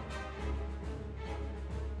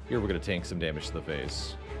 Here we're going to tank some damage to the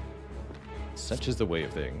face. Such is the way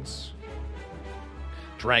of things.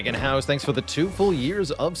 Dragon House, thanks for the 2 full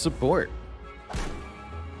years of support.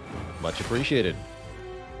 Much appreciated.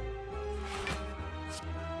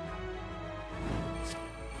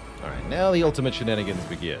 Alright, now the ultimate shenanigans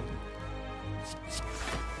begin.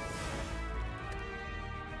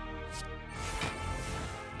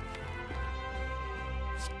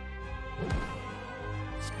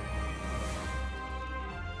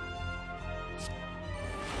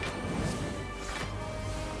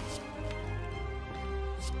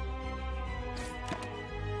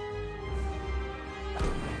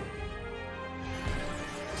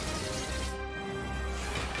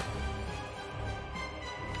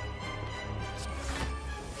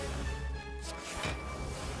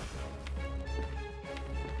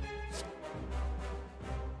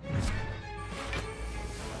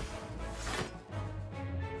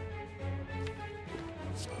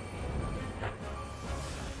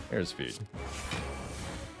 There's feed.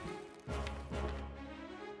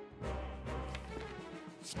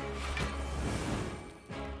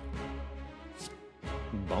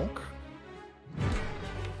 Bonk.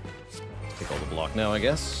 Take all the block now, I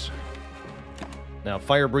guess. Now,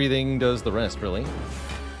 fire breathing does the rest, really.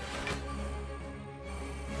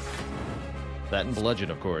 That and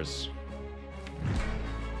bludgeon, of course.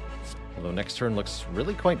 Although next turn looks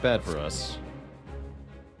really quite bad for us.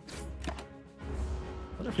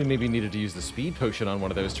 I wonder if we maybe needed to use the speed potion on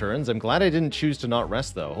one of those turns. I'm glad I didn't choose to not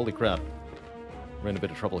rest, though. Holy crap. We're in a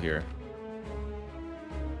bit of trouble here.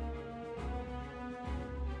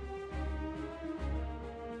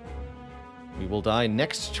 We will die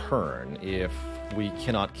next turn if we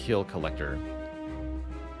cannot kill Collector.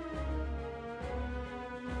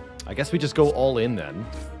 I guess we just go all in then.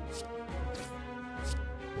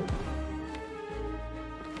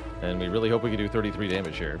 And we really hope we can do 33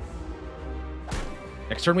 damage here.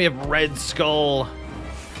 Next turn we have Red Skull.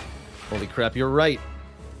 Holy crap, you're right.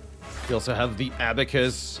 We also have the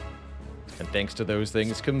Abacus. And thanks to those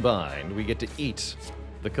things combined, we get to eat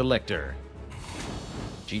the Collector.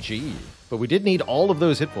 GG. But we did need all of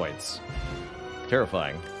those hit points.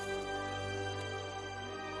 Terrifying.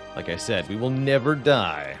 Like I said, we will never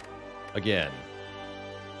die again.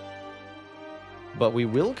 But we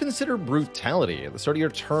will consider Brutality. At the start of your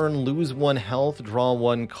turn, lose 1 health, draw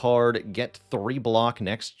 1 card, get 3 block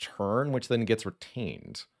next turn, which then gets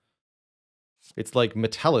retained. It's like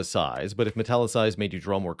Metallicize, but if Metallicize made you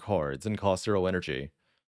draw more cards and cost 0 energy.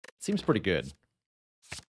 It seems pretty good.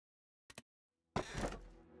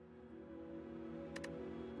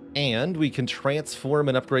 And we can transform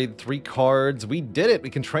and upgrade 3 cards. We did it! We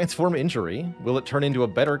can transform Injury. Will it turn into a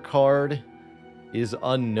better card? Is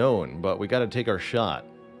unknown, but we gotta take our shot.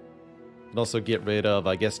 And also get rid of,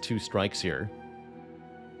 I guess, 2 strikes here.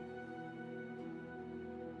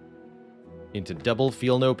 Into double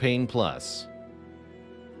Feel No Pain Plus.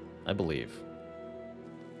 I believe.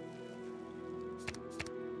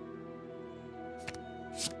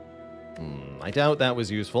 I doubt that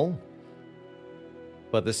was useful.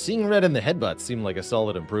 But the Seeing Red and the Headbutt seem like a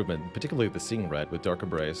solid improvement, particularly the Seeing Red with Dark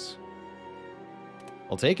Embrace.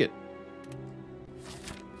 I'll take it.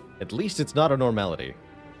 At least it's not a normality.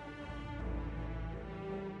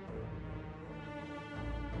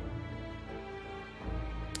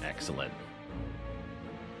 Excellent.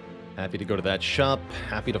 Happy to go to that shop.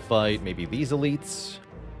 Happy to fight maybe these elites.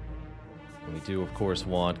 And we do, of course,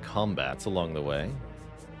 want combats along the way.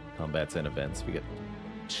 Combats and events. We get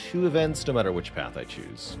 2 events no matter which path I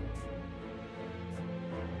choose.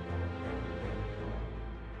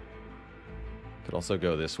 Could also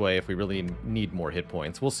go this way if we really need more hit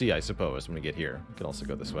points. We'll see, I suppose, when we get here. We can also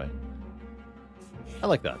go this way. I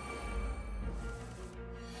like that.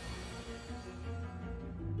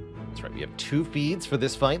 That's right, we have 2 feeds for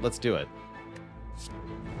this fight. Let's do it.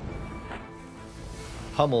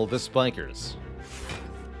 Pummel the spikers.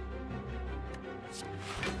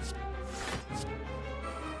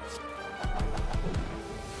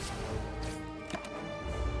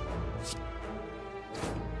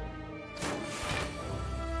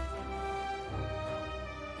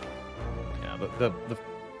 Yeah,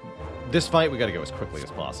 this fight we gotta go as quickly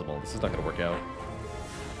as possible. This is not gonna work out.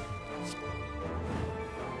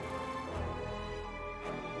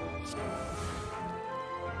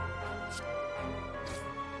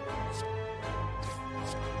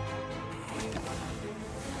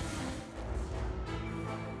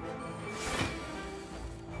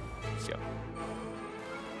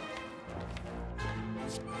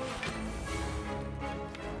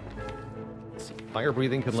 Fire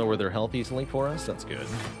breathing can lower their health easily for us. That's good.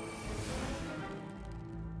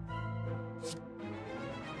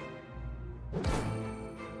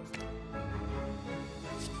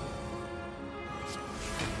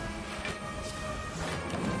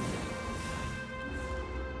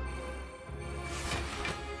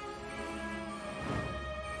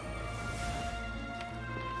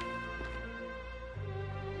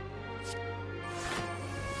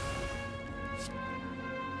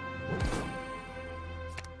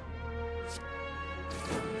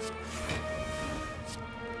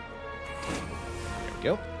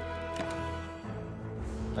 Go.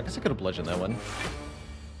 I guess I could have bludgeoned that one.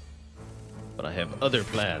 But I have other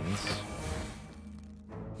plans.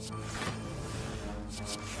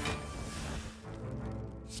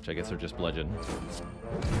 Which I guess are just bludgeon.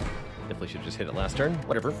 Definitely should have just hit it last turn.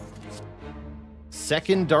 Whatever.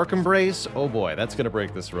 Second Dark Embrace. Oh boy, that's going to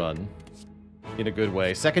break this run. In a good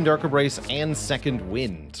way. Second Dark Embrace and second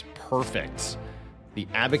Wind. Perfect. The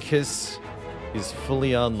Abacus is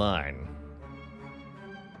fully online.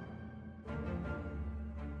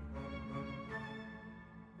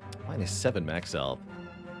 -7 max health.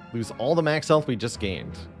 Lose all the max health we just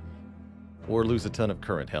gained. Or lose a ton of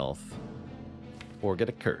current health. Or get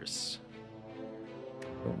a curse.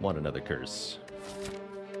 Don't want another curse.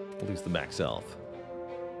 Lose the max health.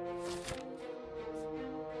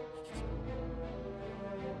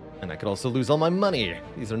 And I could also lose all my money.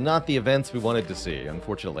 These are not the events we wanted to see,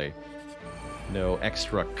 unfortunately. No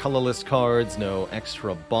extra colorless cards, no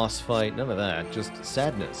extra boss fight, none of that. Just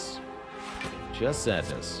sadness. Just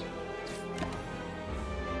sadness.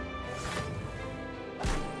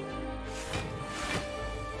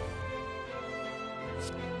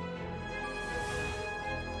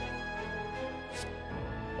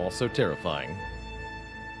 Also terrifying.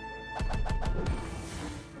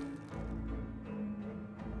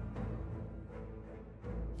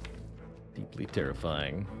 Deeply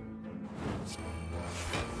terrifying.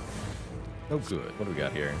 Oh good, what do we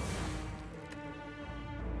got here?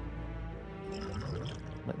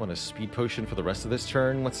 Might want a speed potion for the rest of this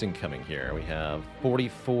turn. What's incoming here? We have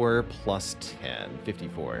 44 plus 10,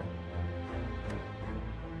 54.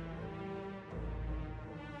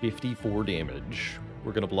 54 damage.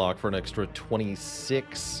 We're going to block for an extra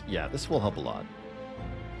 26. Yeah, this will help a lot.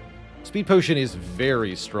 Speed Potion is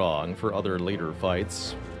very strong for other later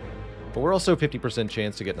fights. But we're also 50%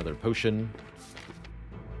 chance to get another potion.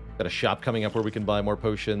 Got a shop coming up where we can buy more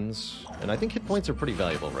potions. And I think hit points are pretty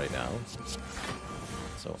valuable right now.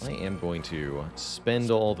 So I am going to spend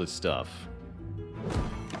all this stuff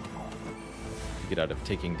to get out of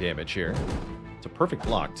taking damage here. It's a perfect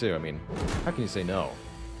block, too. I mean, how can you say no?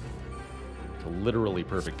 It's a literally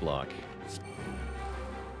perfect block.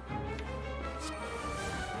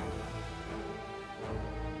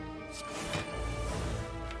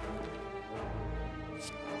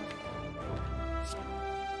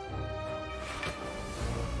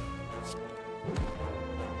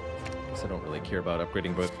 Guess I don't really care about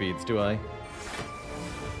upgrading both feeds, do I?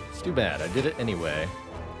 It's too bad. I did it anyway.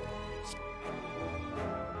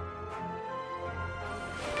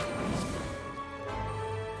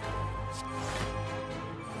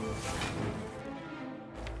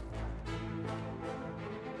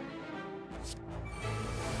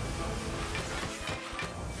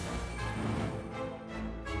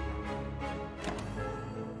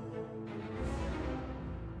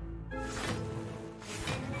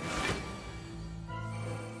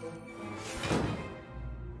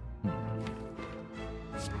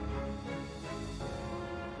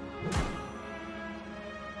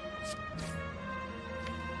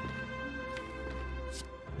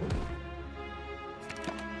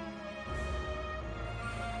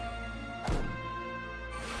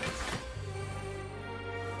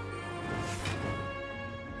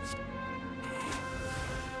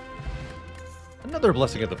 Another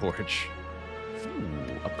Blessing of the Forge.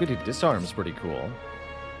 Ooh, upgraded disarm's pretty cool.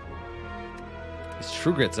 These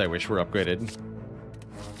True Grits I wish were upgraded.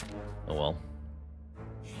 Oh well.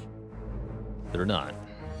 They're not.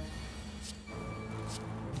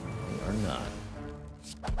 They are not.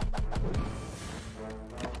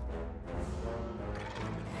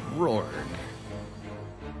 Rorg.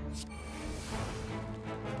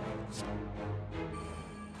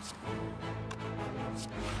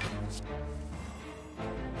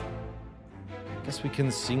 Guess we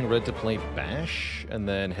can sing red to play Bash, and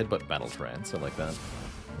then headbutt Battle Trance. I like that.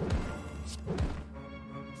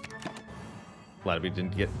 Glad we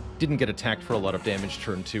didn't get attacked for a lot of damage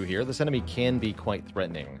turn 2 here. This enemy can be quite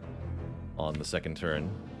threatening on the second turn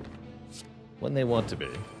when they want to be.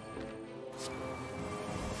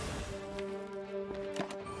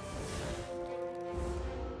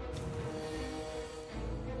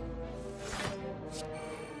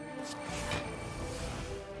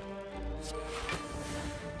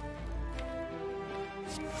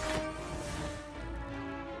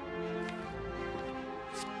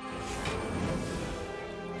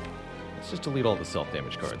 Just delete all the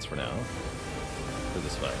self-damage cards for now, for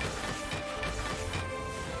this fight.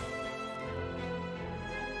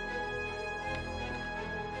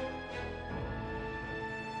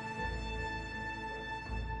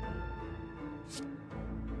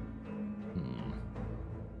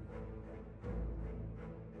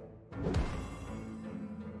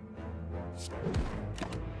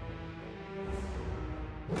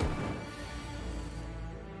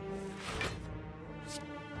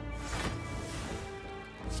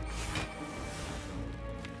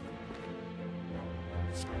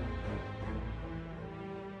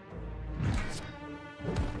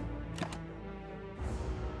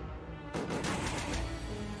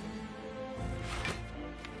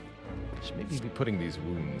 Maybe be putting these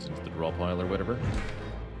wounds into the draw pile or whatever.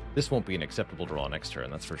 This won't be an acceptable draw next turn,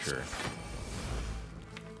 that's for sure.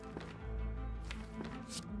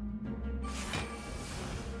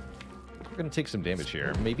 We're going to take some damage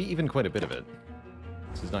here, maybe even quite a bit of it.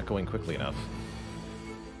 This is not going quickly enough.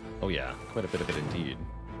 Oh yeah, quite a bit of it indeed.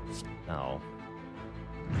 Ow.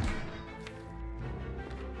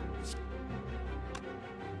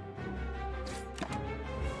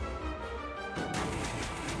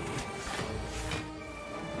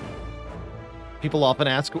 People often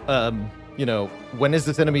ask, you know, when is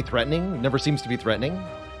this enemy threatening? Never seems to be threatening.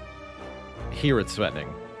 Here it's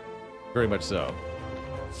threatening. Very much so.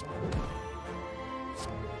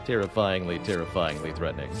 Terrifyingly, terrifyingly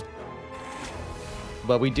threatening.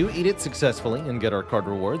 But we do eat it successfully and get our card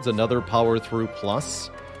rewards. Another Power Through Plus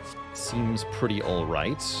seems pretty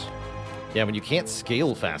alright. Yeah, when you can't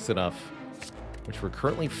scale fast enough, which we're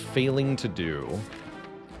currently failing to do.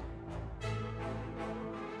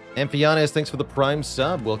 Amphianes, thanks for the Prime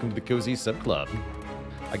sub. Welcome to the Cozy Sub Club.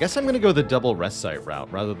 I guess I'm going to go the double rest site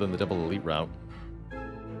route rather than the double elite route.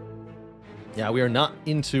 Yeah, we are not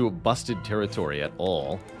into busted territory at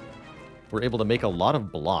all. We're able to make a lot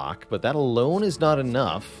of block, but that alone is not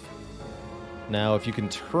enough. Now, if you can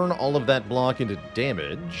turn all of that block into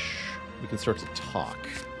damage, we can start to talk.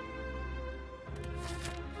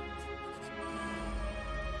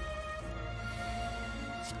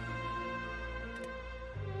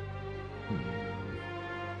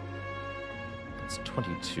 It's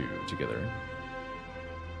 22 together.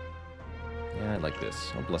 Yeah, I like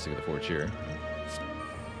this. Oh, Blessing of the Forge here.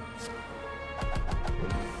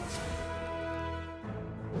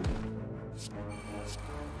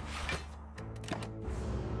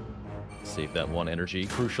 Save that one energy,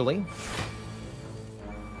 crucially.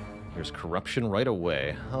 Here's Corruption right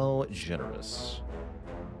away. How generous.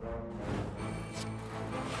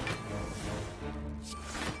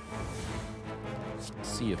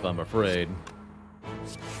 See if I'm afraid.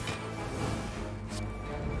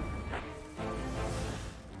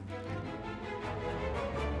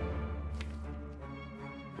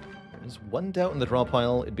 There's one doubt in the draw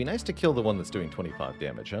pile. It'd be nice to kill the one that's doing 25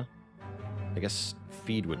 damage, huh? I guess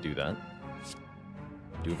Feed would do that.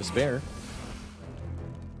 Do have a spare.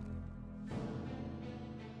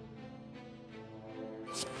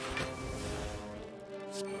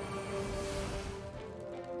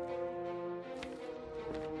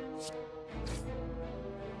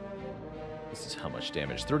 This is how much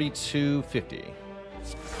damage? 3250.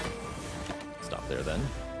 Stop there then.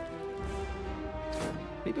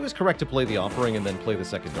 Maybe it was correct to play the Offering and then play the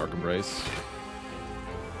second Dark Embrace.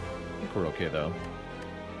 I think we're okay though.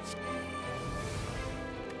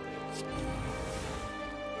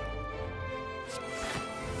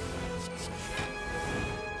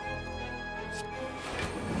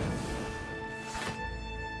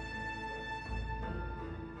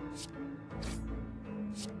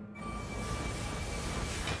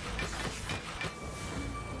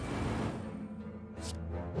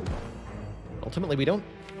 Ultimately, we don't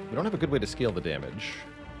have a good way to scale the damage.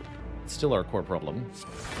 It's still our core problem.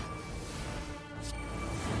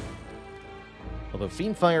 Although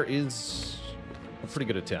Fiendfire is a pretty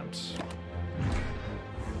good attempt.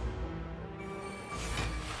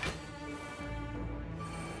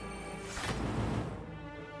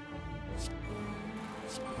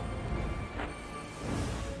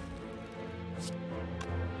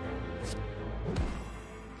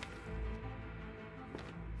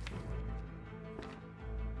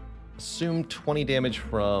 Assume 20 damage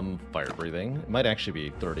from fire breathing. It might actually be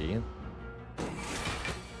 30.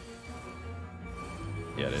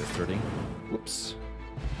 Yeah, it is 30. Whoops.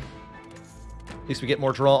 At least we get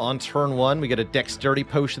more draw on turn 1. We get a dexterity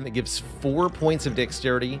potion that gives 4 points of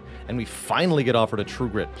dexterity, and we finally get offered a True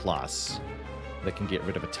Grit Plus that can get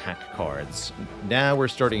rid of attack cards. Now we're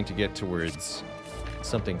starting to get towards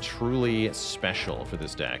something truly special for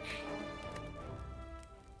this deck.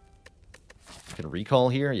 We can recall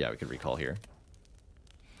here? Yeah, we can recall here.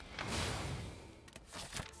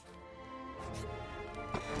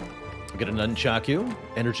 We get an Nunchaku.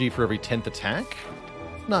 Energy for every 10th attack.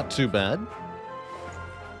 Not too bad.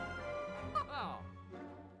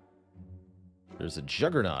 There's a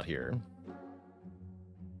Juggernaut here.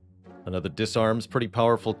 Another Disarm's pretty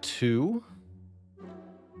powerful too.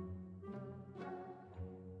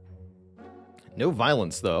 No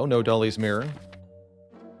violence though. No Dolly's Mirror.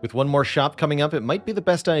 With one more shop coming up, it might be the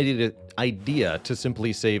best idea to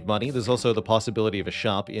simply save money. There's also the possibility of a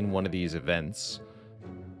shop in one of these events.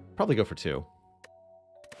 Probably go for 2.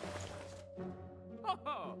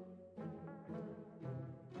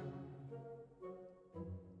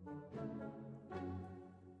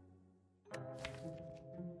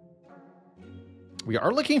 We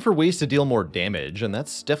are looking for ways to deal more damage, and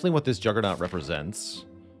that's definitely what this Juggernaut represents.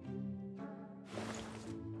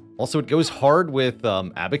 Also, it goes hard with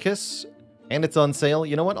Abacus, and it's on sale.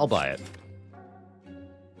 You know what? I'll buy it.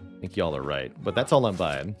 I think y'all are right, but that's all I'm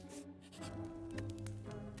buying.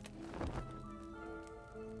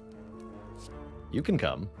 You can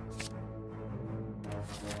come.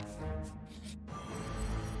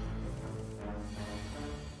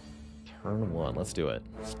 Turn 1. Let's do it.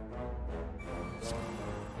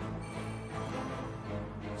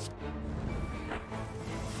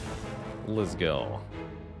 Let's go.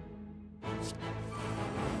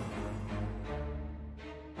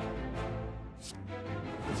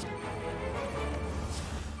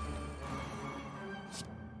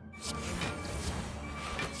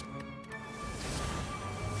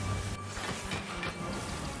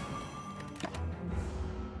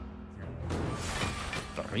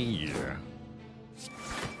 Yeah.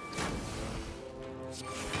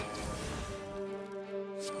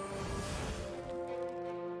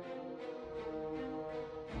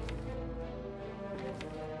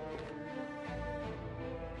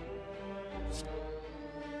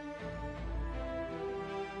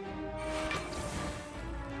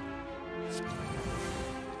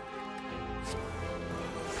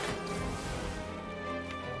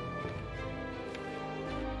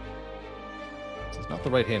 Not the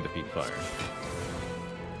right hand to beat fire.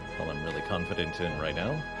 All I'm really confident in right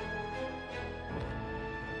now.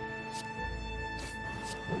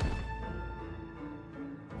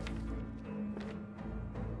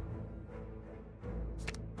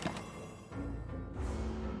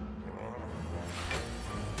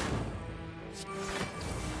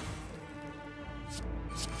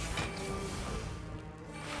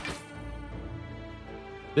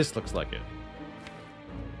 This looks like it.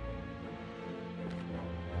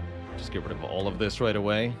 Just get rid of all of this right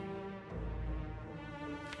away.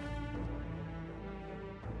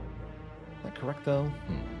 Is that correct, though?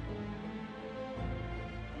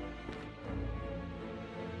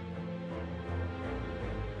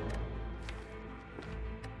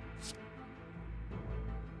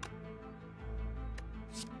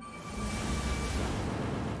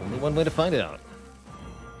 Only one way to find out.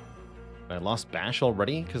 I lost Bash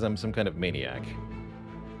already because I'm some kind of maniac.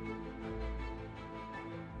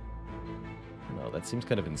 No, that seems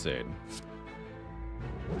kind of insane.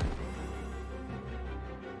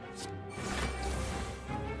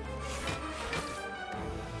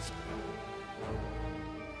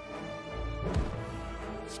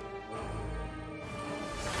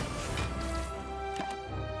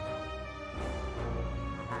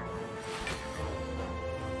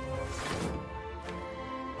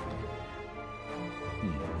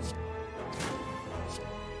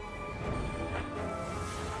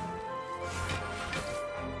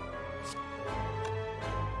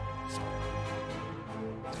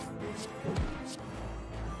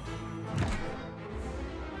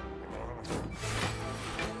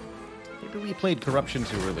 Maybe we played Corruption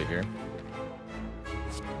too early here.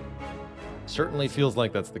 Certainly feels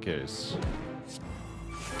like that's the case.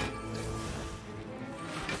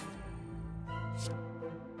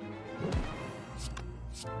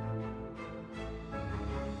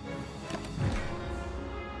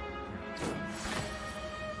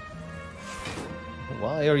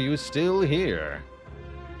 Why are you still here?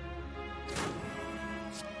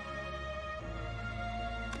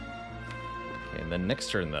 Okay, and then next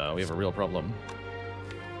turn, though, we have a real problem.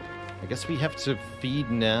 I guess we have to feed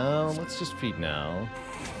now. Let's just feed now.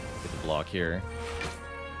 Get the block here.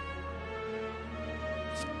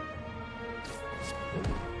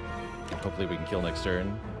 Hopefully we can kill next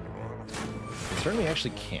turn. This turn we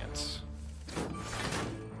actually can't.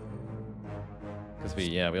 Because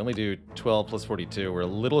we only do 12 plus 42. We're a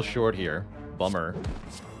little short here. Bummer.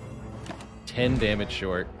 10 damage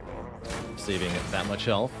short. Saving that much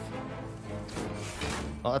health.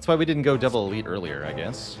 Well, that's why we didn't go double elite earlier, I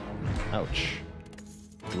guess. Ouch.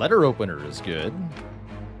 Letter opener is good.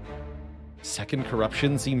 Second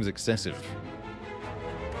corruption seems excessive.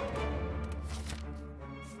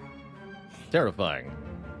 Terrifying.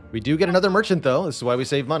 We do get another merchant, though. This is why we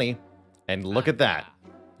save money. And look at that.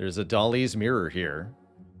 There's a Dolly's mirror here.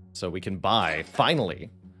 So we can buy,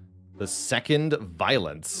 finally, the second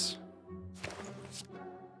violence.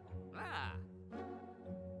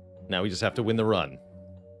 Now we just have to win the run.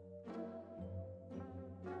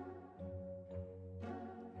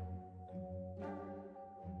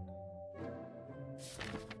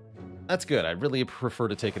 That's good. I'd really prefer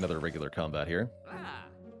to take another regular combat here.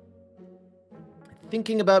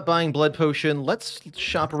 Thinking about buying Blood Potion. Let's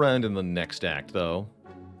shop around in the next act, though.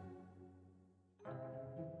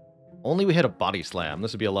 Only we had a Body Slam.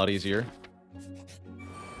 This would be a lot easier.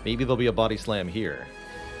 Maybe there'll be a Body Slam here.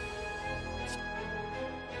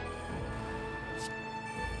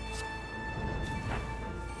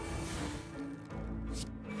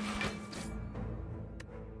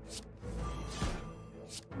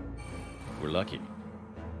 We're lucky.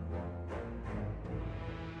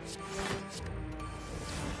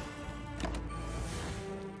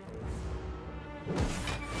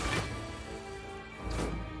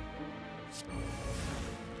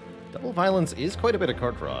 Double violence is quite a bit of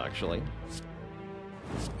card draw, actually.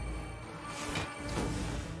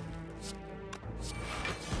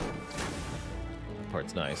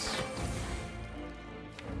 Part's nice.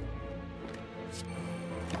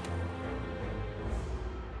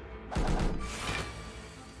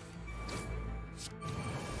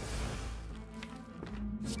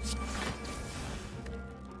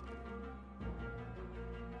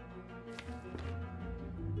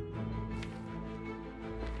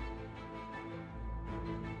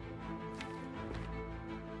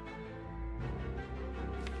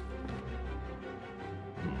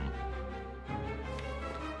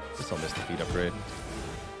 Guess I'll miss the feed upgrade.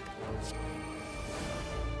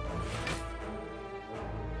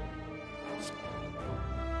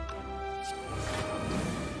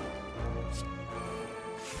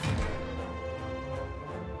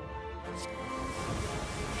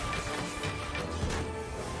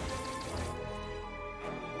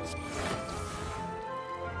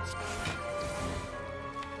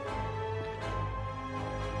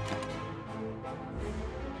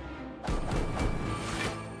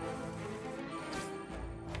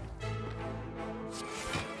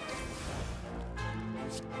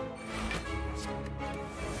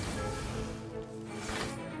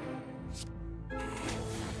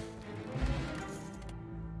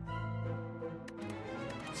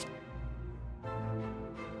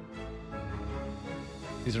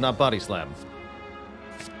 These are not body slams.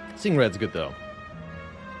 Seeing red's good, though.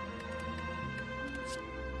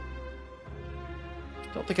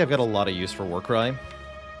 Don't think I've got a lot of use for Warcry.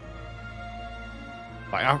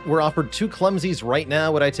 We're offered 2 clumsies right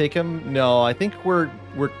now. Would I take him? No, I think we're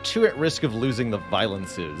too at risk of losing the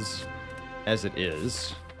violences as it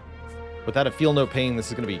is. Without a feel no pain, this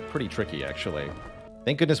is going to be pretty tricky, actually.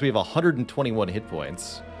 Thank goodness we have 121 hit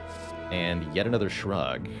points. And yet another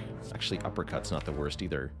shrug. Actually, uppercut's not the worst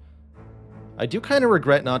either. I do kind of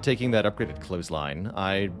regret not taking that upgraded clothesline.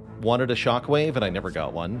 I wanted a shockwave, and I never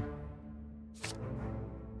got one.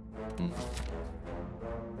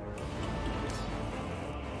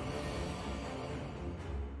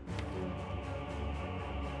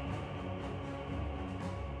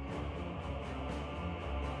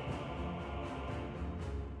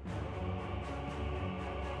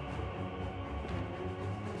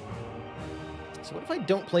 So what if I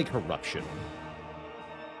don't play Corruption?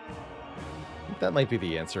 I think that might be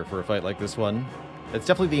the answer for a fight like this one. It's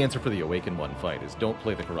definitely the answer for the Awaken one fight, is don't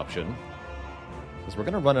play the Corruption. Because we're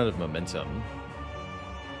going to run out of momentum.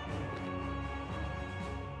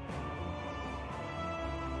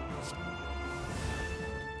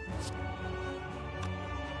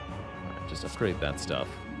 Alright, just upgrade that stuff.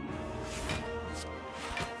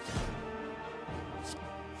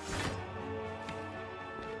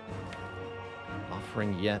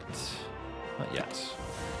 Offering yet? Not yet.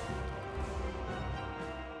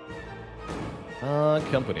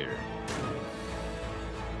 Company.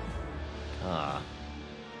 Ah.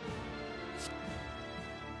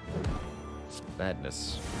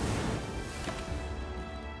 Badness.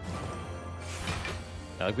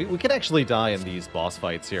 We could actually die in these boss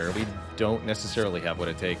fights here. We don't necessarily have what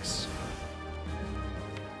it takes.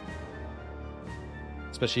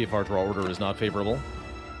 Especially if our draw order is not favorable.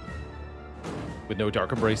 With no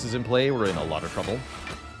Dark Embraces in play, we're in a lot of trouble.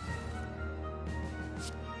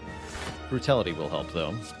 Brutality will help,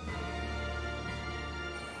 though.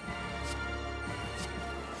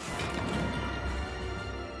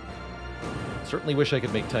 Certainly wish I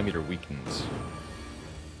could make Time Eater weakened.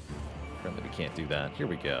 Apparently we can't do that. Here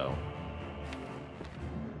we go.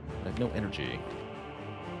 I have no energy.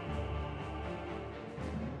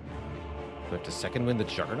 Do I have to second win the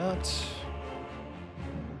Juggernaut?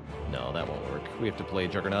 No, that won't work. We have to play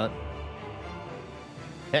Juggernaut.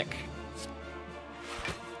 Heck.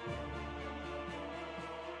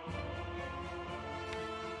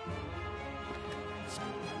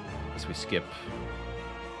 Guess we skip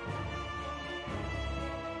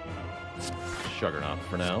Juggernaut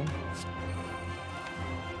for now.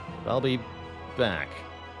 I'll be back.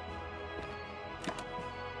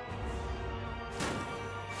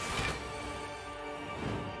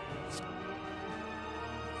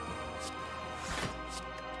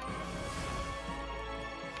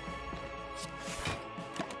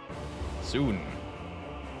 Soon.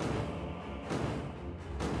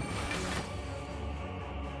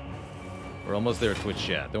 We're almost there, Twitch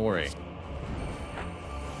chat. Don't worry.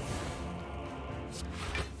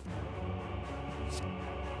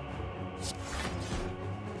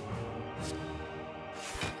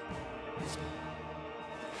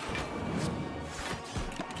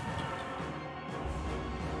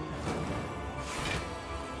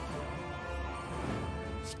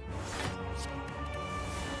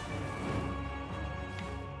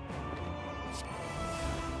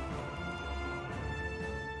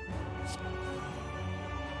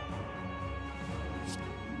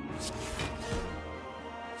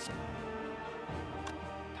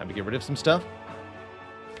 Time to get rid of some stuff.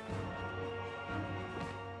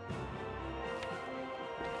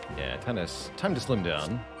 Yeah, time to slim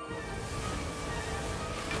down.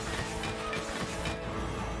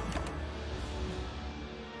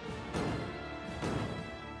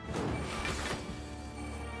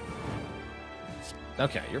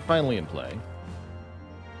 Okay, you're finally in play.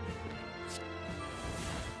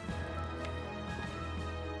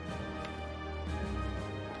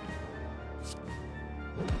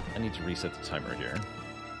 I need to reset the timer here.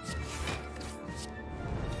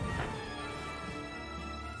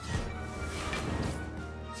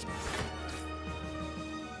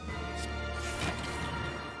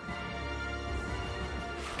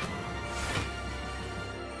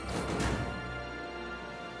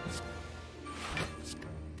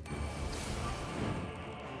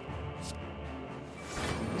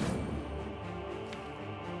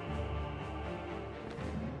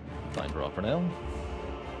 Fine draw for now.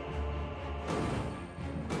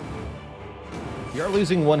 We are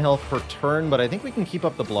losing 1 health per turn, but I think we can keep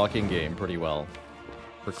up the blocking game pretty well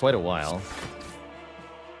for quite a while.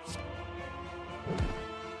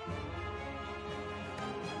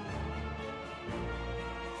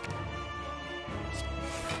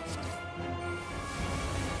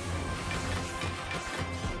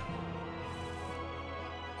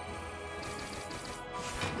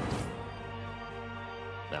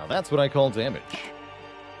 Now that's what I call damage.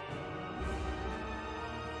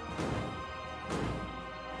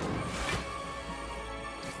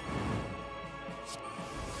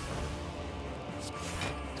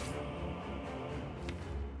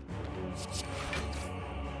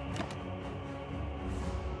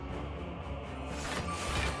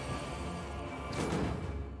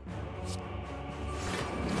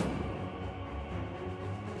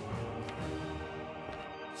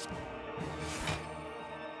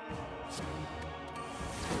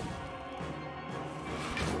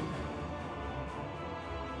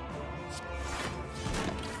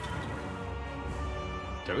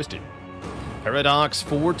 Toasted. Paradox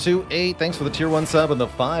 428. Thanks for the tier 1 sub and the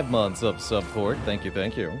 5 months of support. Thank you,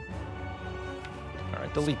 thank you.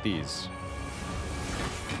 Alright, delete these.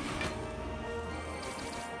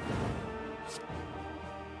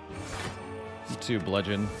 to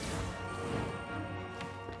bludgeon.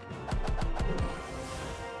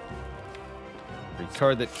 Every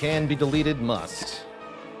card that can be deleted must.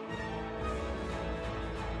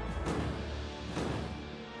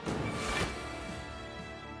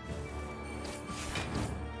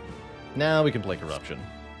 Now we can play Corruption.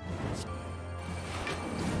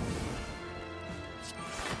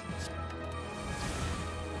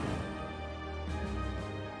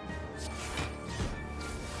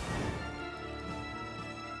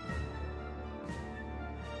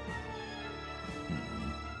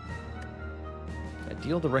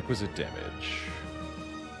 Deal the requisite damage.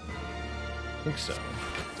 I think so.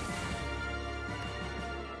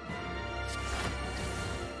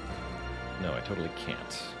 No, I totally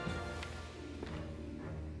can't.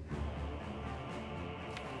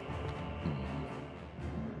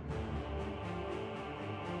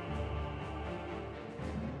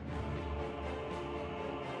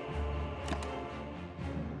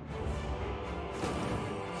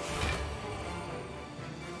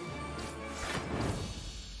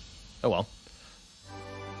 Oh well.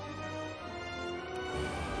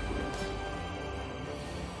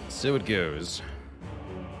 So it goes.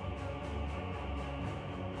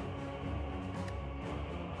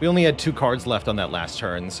 We only had 2 cards left on that last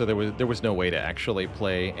turn, so there was no way to actually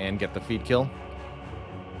play and get the feed kill.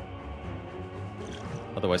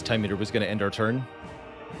 Otherwise, Time Meter was going to end our turn.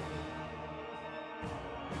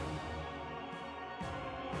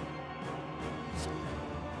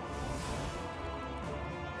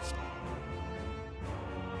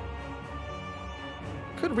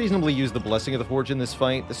 Could reasonably use the Blessing of the Forge in this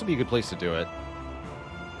fight. This would be a good place to do it.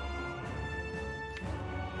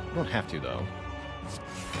 We don't have to, though.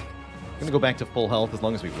 I'm gonna go back to full health as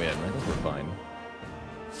long as we win. I think we're fine.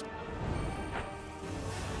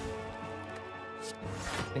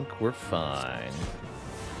 I think we're fine.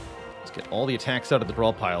 Let's get all the attacks out of the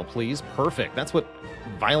draw pile, please. Perfect. That's what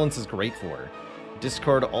violence is great for.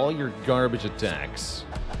 Discard all your garbage attacks.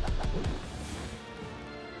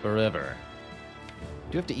 Forever.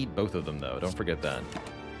 You have to eat both of them, though. Don't forget that.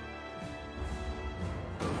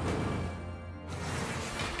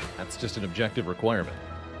 That's just an objective requirement.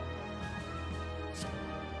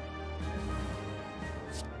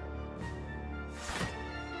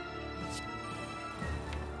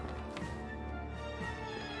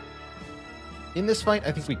 In this fight,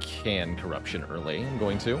 I think we can Corruption early. I'm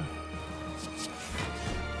going to.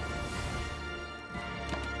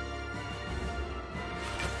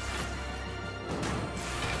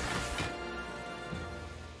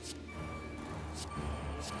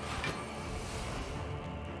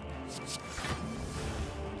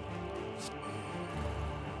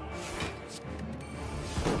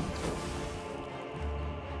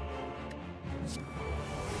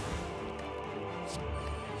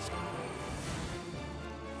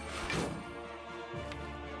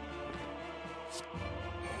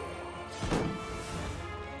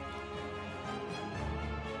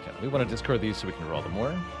 We want to discard these so we can draw them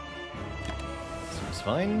more. Seems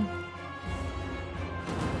fine.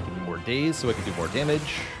 Give me more days so I can do more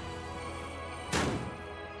damage.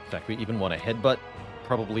 In fact, we even want to headbutt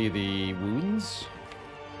probably the wounds.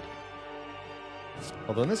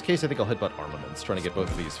 Although in this case, I think I'll headbutt armaments, trying to get both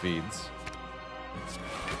of these feeds.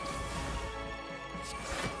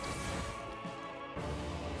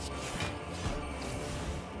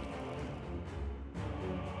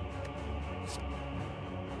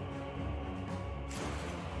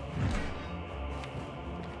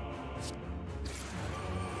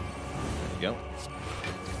 Go.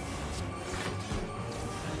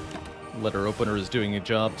 Letter opener is doing a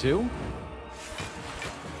job too.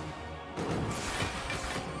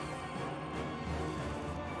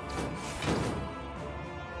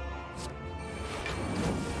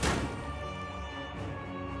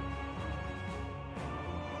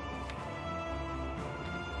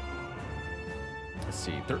 Let's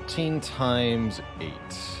see, 13 times 8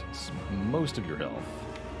 is most of your health.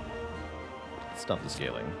 Stop the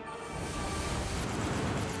scaling.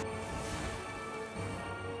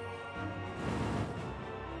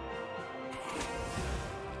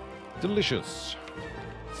 Delicious.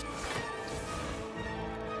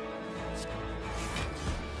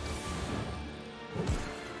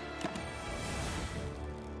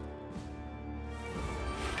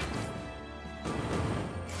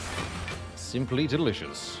 Simply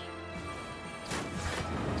delicious.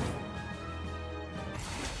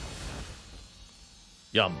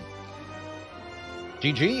 Yum.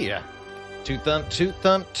 GG. Two thump, two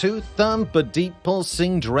thump, two thump. A deep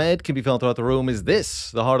pulsing dread can be felt throughout the room. Is this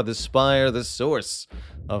the heart of the spire, the source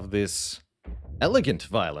of this elegant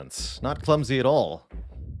violence? Not clumsy at all.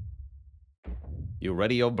 You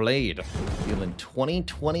ready, your blade? Dealing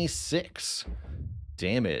 2026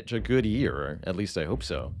 damage. A good year. At least I hope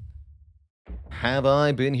so. Have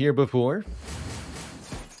I been here before?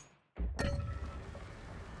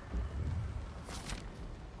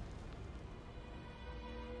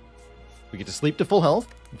 We get to sleep to full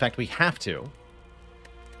health. In fact, we have to.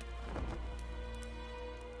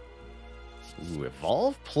 Ooh,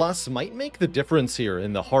 Evolve Plus might make the difference here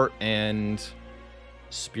in the Heart and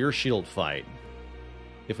Spear Shield fight.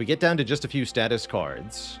 If we get down to just a few status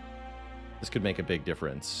cards, this could make a big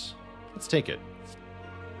difference. Let's take it.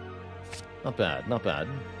 Not bad, not bad.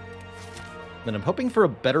 Then I'm hoping for a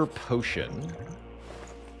better potion.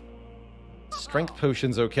 Strength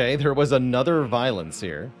potion's okay. There was another violence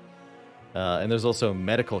here. And there's also a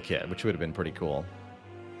medical kit, which would have been pretty cool.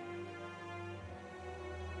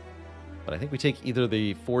 But I think we take either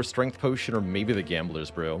the 4 strength potion or maybe the Gambler's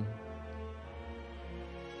Brew.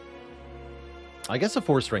 I guess a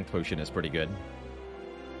 4 strength potion is pretty good.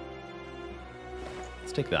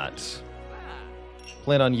 Let's take that.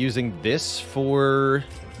 Plan on using this for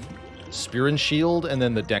Spear and Shield, and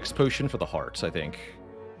then the Dex potion for the hearts, I think.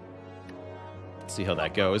 Let's see how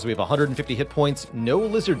that goes. We have 150 hit points, no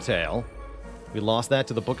Lizard Tail. We lost that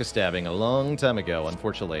to the Book of Stabbing a long time ago,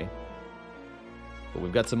 unfortunately. But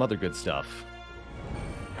we've got some other good stuff.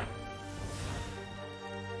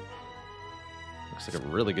 Looks like a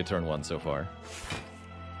really good turn 1 so far.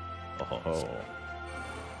 Oh ho ho.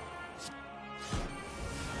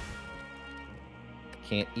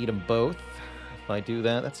 Can't eat them both. If I do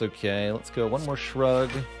that, that's okay. Let's go 1 more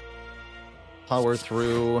Shrug. Power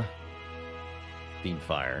through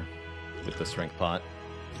Beamfire with the Strength Pot.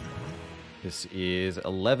 This is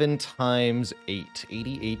 11 times 8.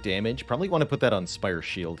 88 damage. Probably want to put that on Spire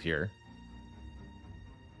Shield here.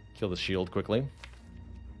 Kill the shield quickly.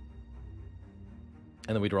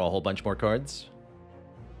 And then we draw a whole bunch more cards.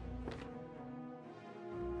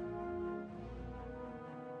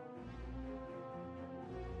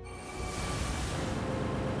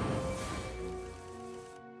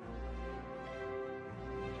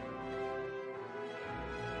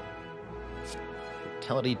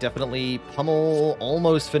 Brutality definitely. Pummel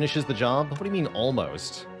almost finishes the job. What do you mean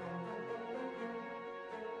almost?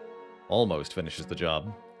 Almost finishes the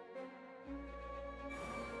job.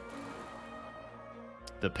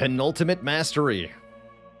 The penultimate mastery.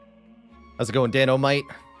 How's it going, Danomite?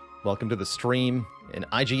 Welcome to the stream. And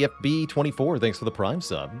IGFB24, thanks for the Prime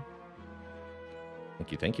sub.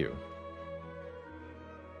 Thank you, thank you.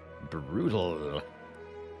 Brutal.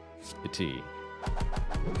 Pity.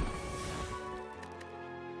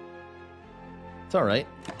 It's alright.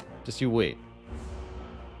 Just you wait.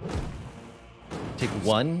 Take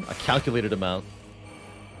 1, a calculated amount,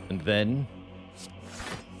 and then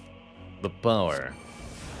the power.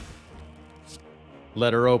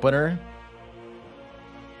 Letter opener.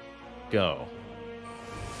 Go.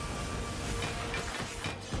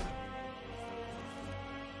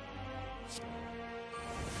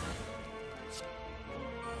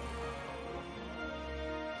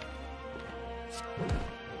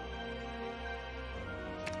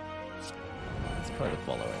 Let's try the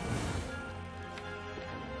following.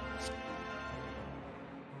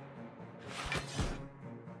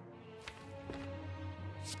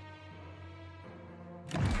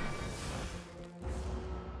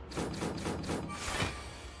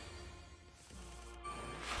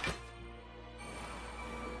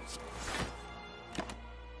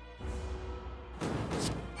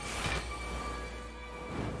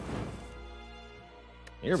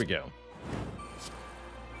 Here we go.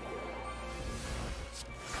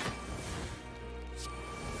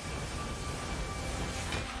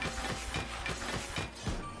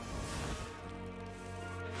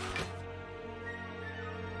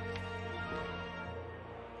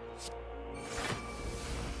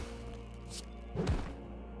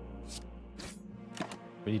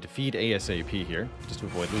 We need to feed ASAP here, just to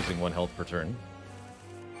avoid losing 1 health per turn.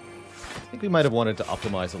 I think we might have wanted to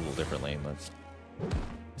optimize a little differently, but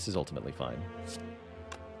this is ultimately fine.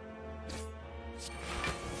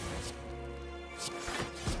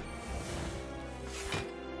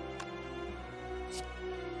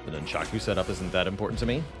 The Nunchaku setup isn't that important to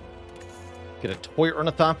me. Get a Toy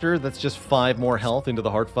Ornithopter, that's just 5 more health into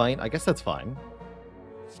the heart fight. I guess that's fine.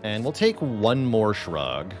 And we'll take 1 more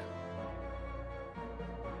Shrug.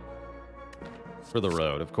 For the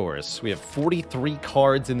road, of course. We have 43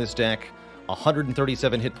 cards in this deck,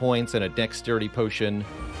 137 hit points, and a Dexterity Potion.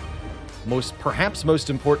 Perhaps most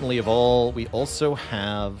importantly of all, we also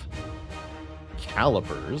have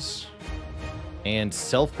Calipers and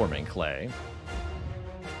Self-Forming Clay.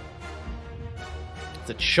 It's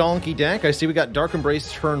a chonky deck. I see we got Dark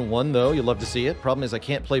Embrace turn 1, though. You'll love to see it. Problem is I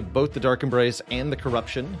can't play both the Dark Embrace and the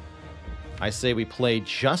Corruption. I say we play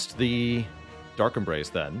just the Dark Embrace,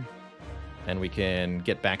 then. And we can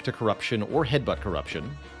get back to Corruption or Headbutt Corruption,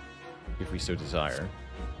 if we so desire.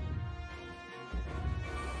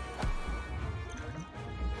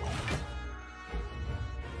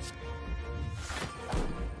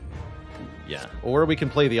 Yeah, or we can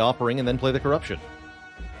play the Offering and then play the Corruption.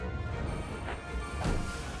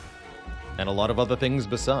 And a lot of other things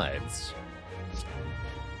besides.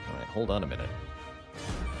 Alright, hold on a minute.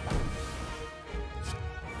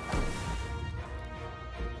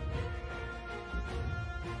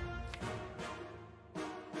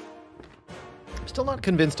 I'm still not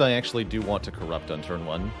convinced I actually do want to Corrupt on turn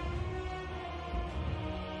 1.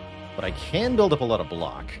 But I can build up a lot of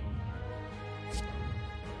block.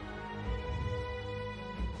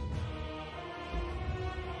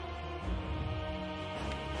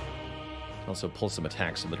 Also pull some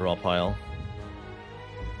attacks in the draw pile.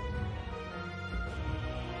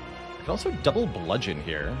 I can also double Bludgeon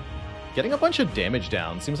here. Getting a bunch of damage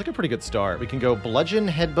down seems like a pretty good start. We can go Bludgeon,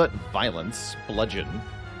 Headbutt, Violence, Bludgeon.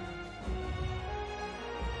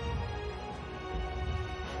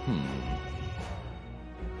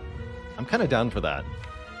 I'm kind of down for that.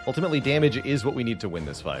 Ultimately, damage is what we need to win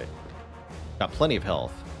this fight. Got plenty of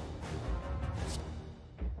health.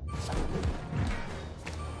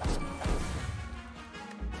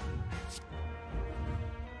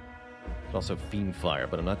 Also Fiend Fire,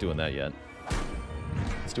 but I'm not doing that yet.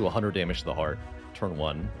 Let's do 100 damage to the heart. Turn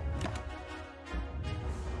 1.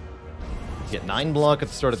 Get 9 block at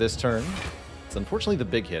the start of this turn. It's unfortunately the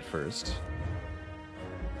big hit first.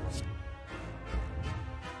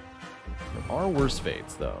 There are worse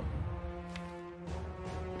fates, though.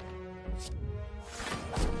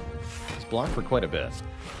 It's blocked for quite a bit.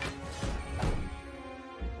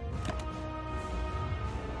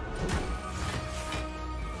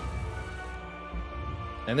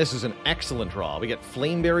 And this is an excellent draw. We get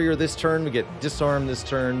Flame Barrier this turn, we get Disarm this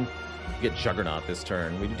turn, we get Juggernaut this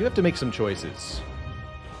turn. We do have to make some choices.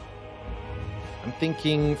 I'm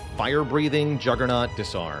thinking Fire Breathing, Juggernaut,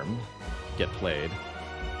 Disarm get played.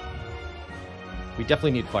 We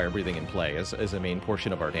definitely need Fire Breathing in play as a main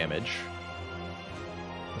portion of our damage.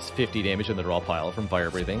 There's 50 damage in the draw pile from Fire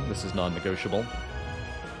Breathing. This is non-negotiable.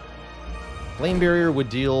 Flame Barrier would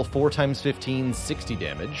deal 4 times 15, 60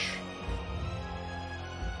 damage.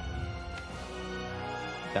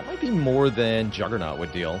 That might be more than Juggernaut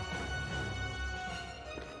would deal.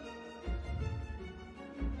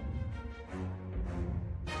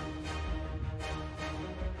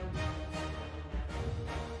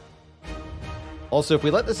 Also, if we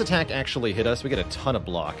let this attack actually hit us, we get a ton of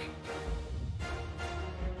block.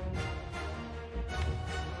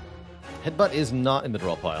 Headbutt is not in the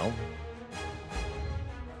draw pile.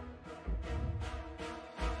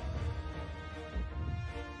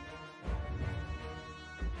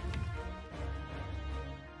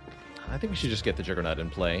 I think we should just get the Juggernaut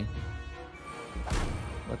in play.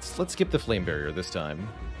 Let's skip the Flame Barrier this time.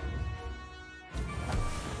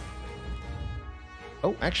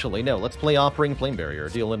 Oh, actually, no. Let's play Offering Flame Barrier.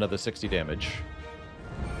 Deal another 60 damage.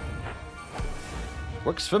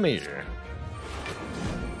 Works for me.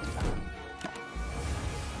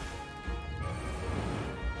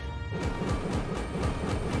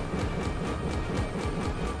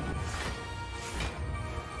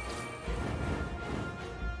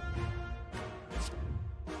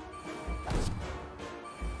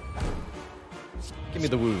 Give me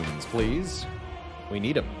the wounds, please. We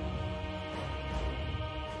need them.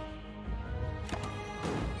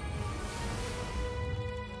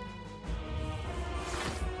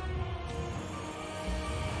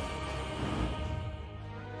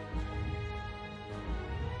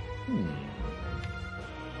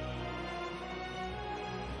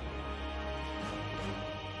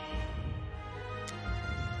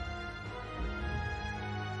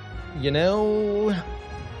 You know,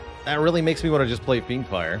 that really makes me want to just play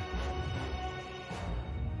Fiendfire.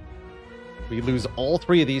 We lose all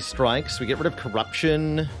 3 of these strikes. We get rid of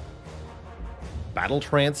Corruption. Battle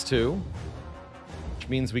Trance, too. Which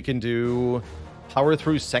means we can do Power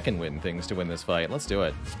Through Second Wind things to win this fight. Let's do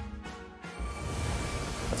it.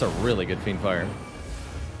 That's a really good Fiendfire.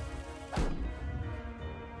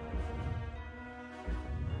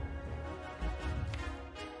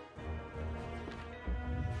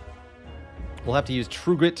 We'll have to use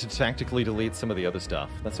True Grit to tactically delete some of the other stuff.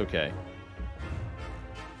 That's okay.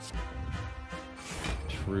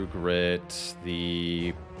 True Grit,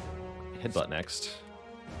 the Headbutt next,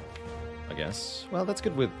 I guess. Well, that's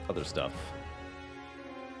good with other stuff.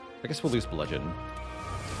 I guess we'll lose Bludgeon.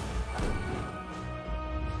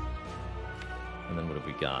 And then what have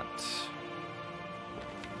we got?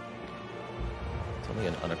 It's only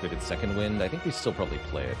an unupgraded second wind. I think we still probably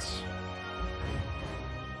play it.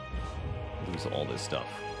 Lose all this stuff.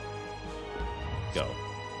 Go.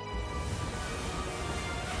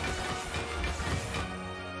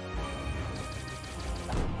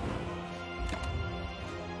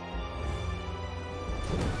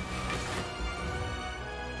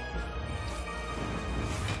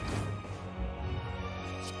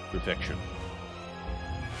 Perfection.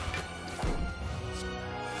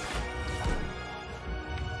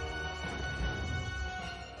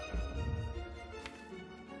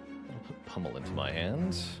 I'll put Pummel into my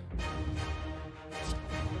hand.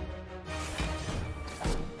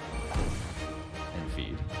 And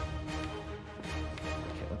feed.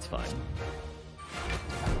 Okay, that's fine.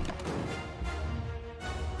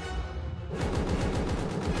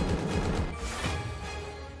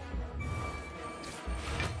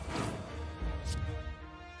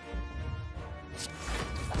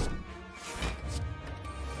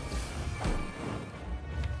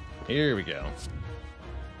 Here we go.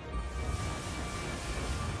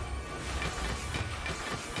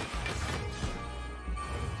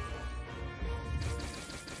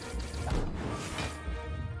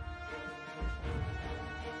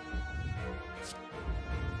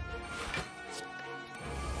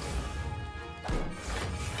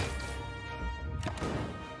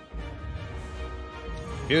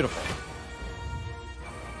 Beautiful.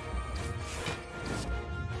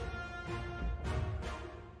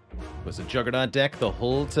 Was a Juggernaut deck the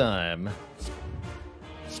whole time.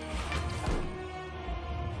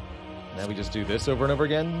 Now we just do this over and over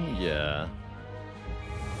again? Yeah.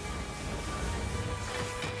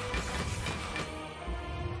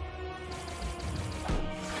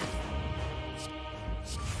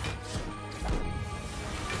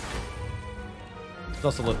 Let's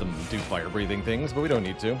also let them do fire-breathing things, but we don't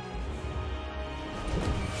need to.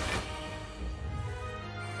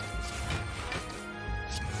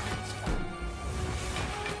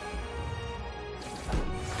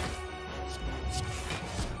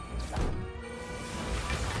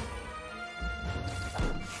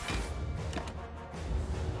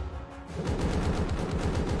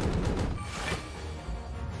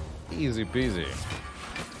 Easy peasy.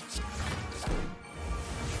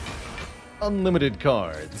 Unlimited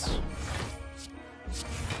cards.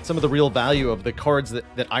 Some of the real value of the cards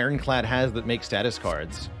that Ironclad has that make status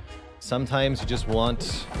cards. Sometimes you just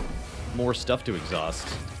want more stuff to exhaust.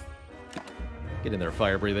 Get in there,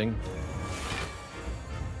 fire breathing.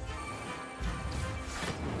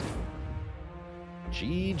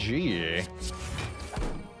 GG.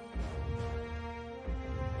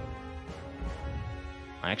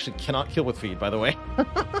 I actually cannot kill with feed, by the way.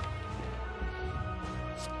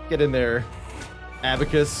 Get in there,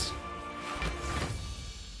 Abacus.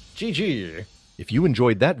 GG. If you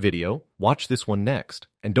enjoyed that video, watch this one next.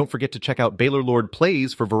 And don't forget to check out Baalorlord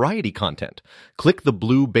Plays for variety content. Click the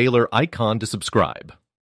blue Baaler icon to subscribe.